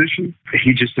play the position.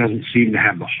 He just doesn't seem to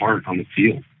have the heart on the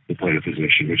field to play the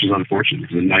position, which is unfortunate.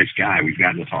 He's a nice guy. We've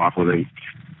gotten to talk with him.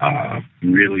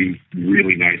 Really,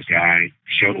 really nice guy.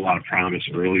 Showed a lot of promise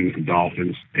early with the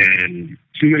Dolphins. And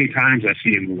too many times I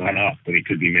see him let up when he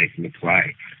could be making the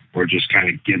play or just kind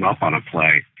of give up on a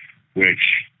play, which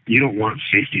you don't want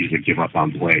safeties that give up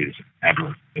on plays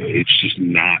ever. It's just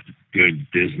not good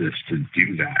business to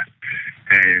do that.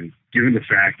 And given the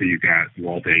fact that you've got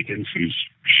Walt Aikens, who's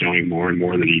showing more and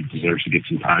more that he deserves to get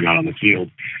some time out on the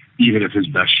field, even if his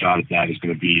best shot at that is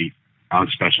going to be on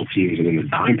special teams and in the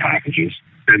dime packages.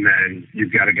 And then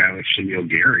you've got a guy like Shamil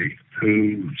Gary,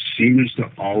 who seems to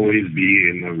always be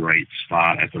in the right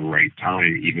spot at the right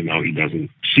time, even though he doesn't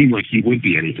seem like he would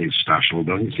be anything special.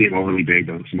 Doesn't seem overly big,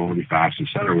 doesn't seem overly fast and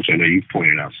center, which I know you've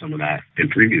pointed out some of that in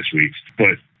previous weeks.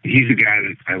 But he's a guy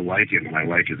that I like him, and I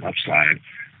like his upside.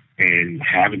 And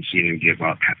haven't seen him give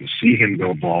up. Have to see him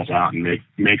go balls out and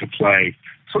make a play.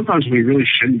 Sometimes we really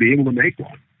shouldn't be able to make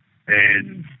one.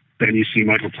 And then you see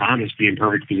Michael Thomas be in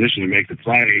perfect position to make the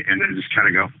play, and then just kind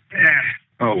of go,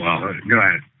 oh well, go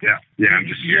ahead. Yeah, I'm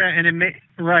just here. Yeah, and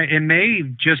it may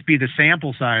just be the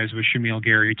sample size with Shamil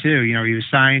Gary too. He was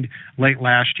signed late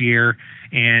last year,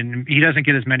 and he doesn't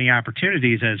get as many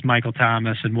opportunities as Michael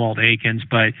Thomas and Walt Aikens.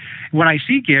 But when I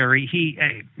see Gary,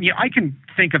 I can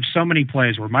think of so many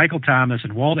plays where Michael Thomas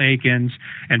and Walt Aikens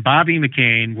and Bobby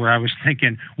McCain, where I was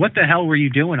thinking, what the hell were you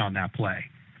doing on that play?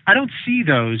 I don't see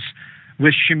those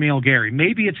with Shamil Gary.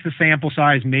 Maybe it's the sample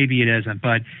size, maybe it isn't,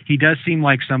 but he does seem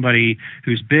like somebody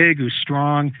who's big, who's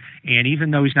strong, and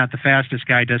even though he's not the fastest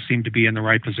guy, does seem to be in the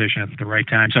right position at the right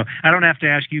time. So I don't have to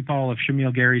ask you, Paul, if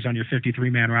Shamil Gary's on your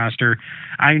 53-man roster.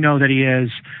 I know that he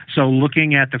is. So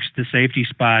looking at the safety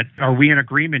spot, are we in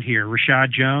agreement here?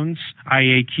 Rashad Jones,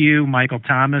 IAQ, Michael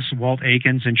Thomas, Walt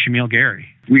Aikens, and Shamil Gary.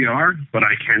 We are, but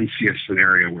I can see a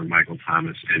scenario where Michael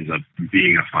Thomas ends up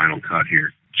being a final cut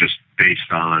here, just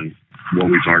based on what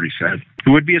we've already said. It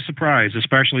would be a surprise,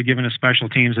 especially given his special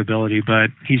teams ability,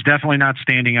 but he's definitely not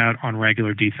standing out on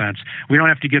regular defense. We don't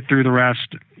have to get through the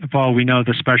rest. Paul, we know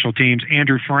the special teams.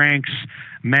 Andrew Franks,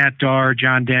 Matt Darr,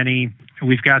 John Denny.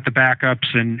 We've got the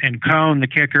backups and Cone, the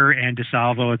kicker, and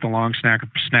DeSalvo at the long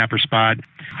snapper spot.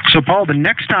 So, Paul, the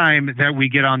next time that we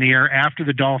get on the air after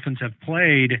the Dolphins have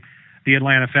played the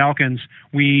Atlanta Falcons,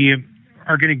 we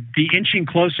are going to be inching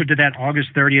closer to that August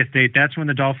 30th date. That's when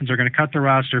the Dolphins are going to cut the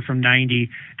roster from 90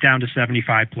 down to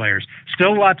 75 players.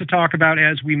 Still a lot to talk about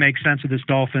as we make sense of this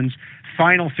Dolphins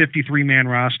final 53-man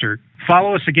roster.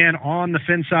 Follow us again on the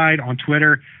Fin Side on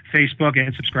Twitter, Facebook,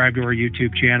 and subscribe to our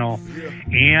YouTube channel.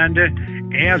 And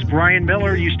as Brian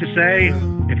Miller used to say,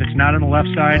 if it's not on the left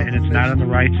side and it's not on the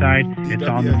right side, it's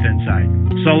on the Fin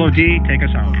Side. Solo D, take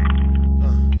us home.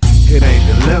 It ain't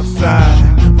the left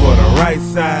side or the right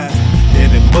side, and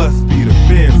it must be the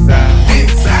Fin side.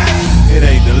 It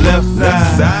ain't the left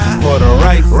side or the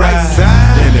right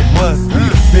side, and it must be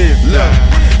the Fin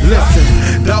side.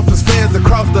 Listen, Dolphins fans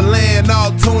across the land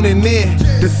all tuning in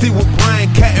to see what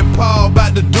Brian, Cat, and Paul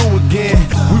about to do again.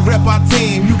 We rep our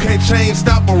team, you can't change,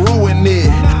 stop, or ruin it.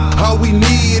 All we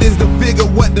need is to figure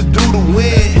what to do to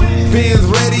win. Fins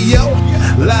Radio,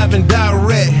 live and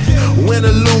direct. Win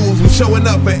or lose, we showing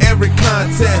up for every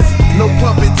contest. No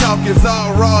puppet talk, it's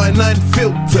all raw and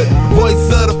unfiltered. Voice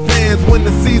of the fans when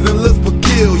the season looks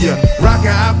peculiar. Rockin'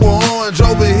 aqua orange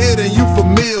over here, then you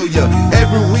familiar.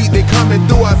 Every week they coming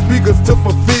through our speakers to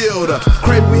fulfill the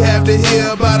crave we have to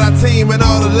hear about our team and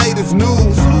all the latest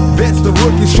news. Vets the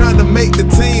rookies trying to make the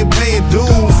team paying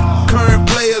dues. Current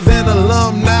players and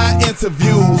alumni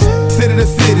interviews. City to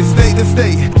city, state to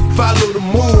state, follow the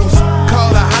moves.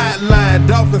 Call the hotline,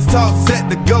 Dolphins talk set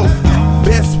to go.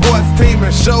 Best sports team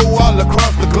and show all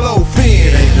across the globe. Fin.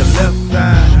 It ain't the left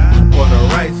side or the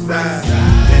right side,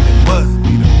 and it must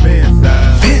be the Fin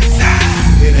side.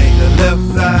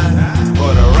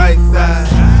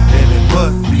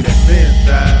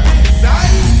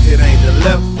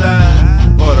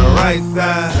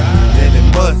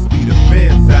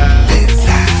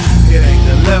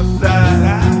 left side.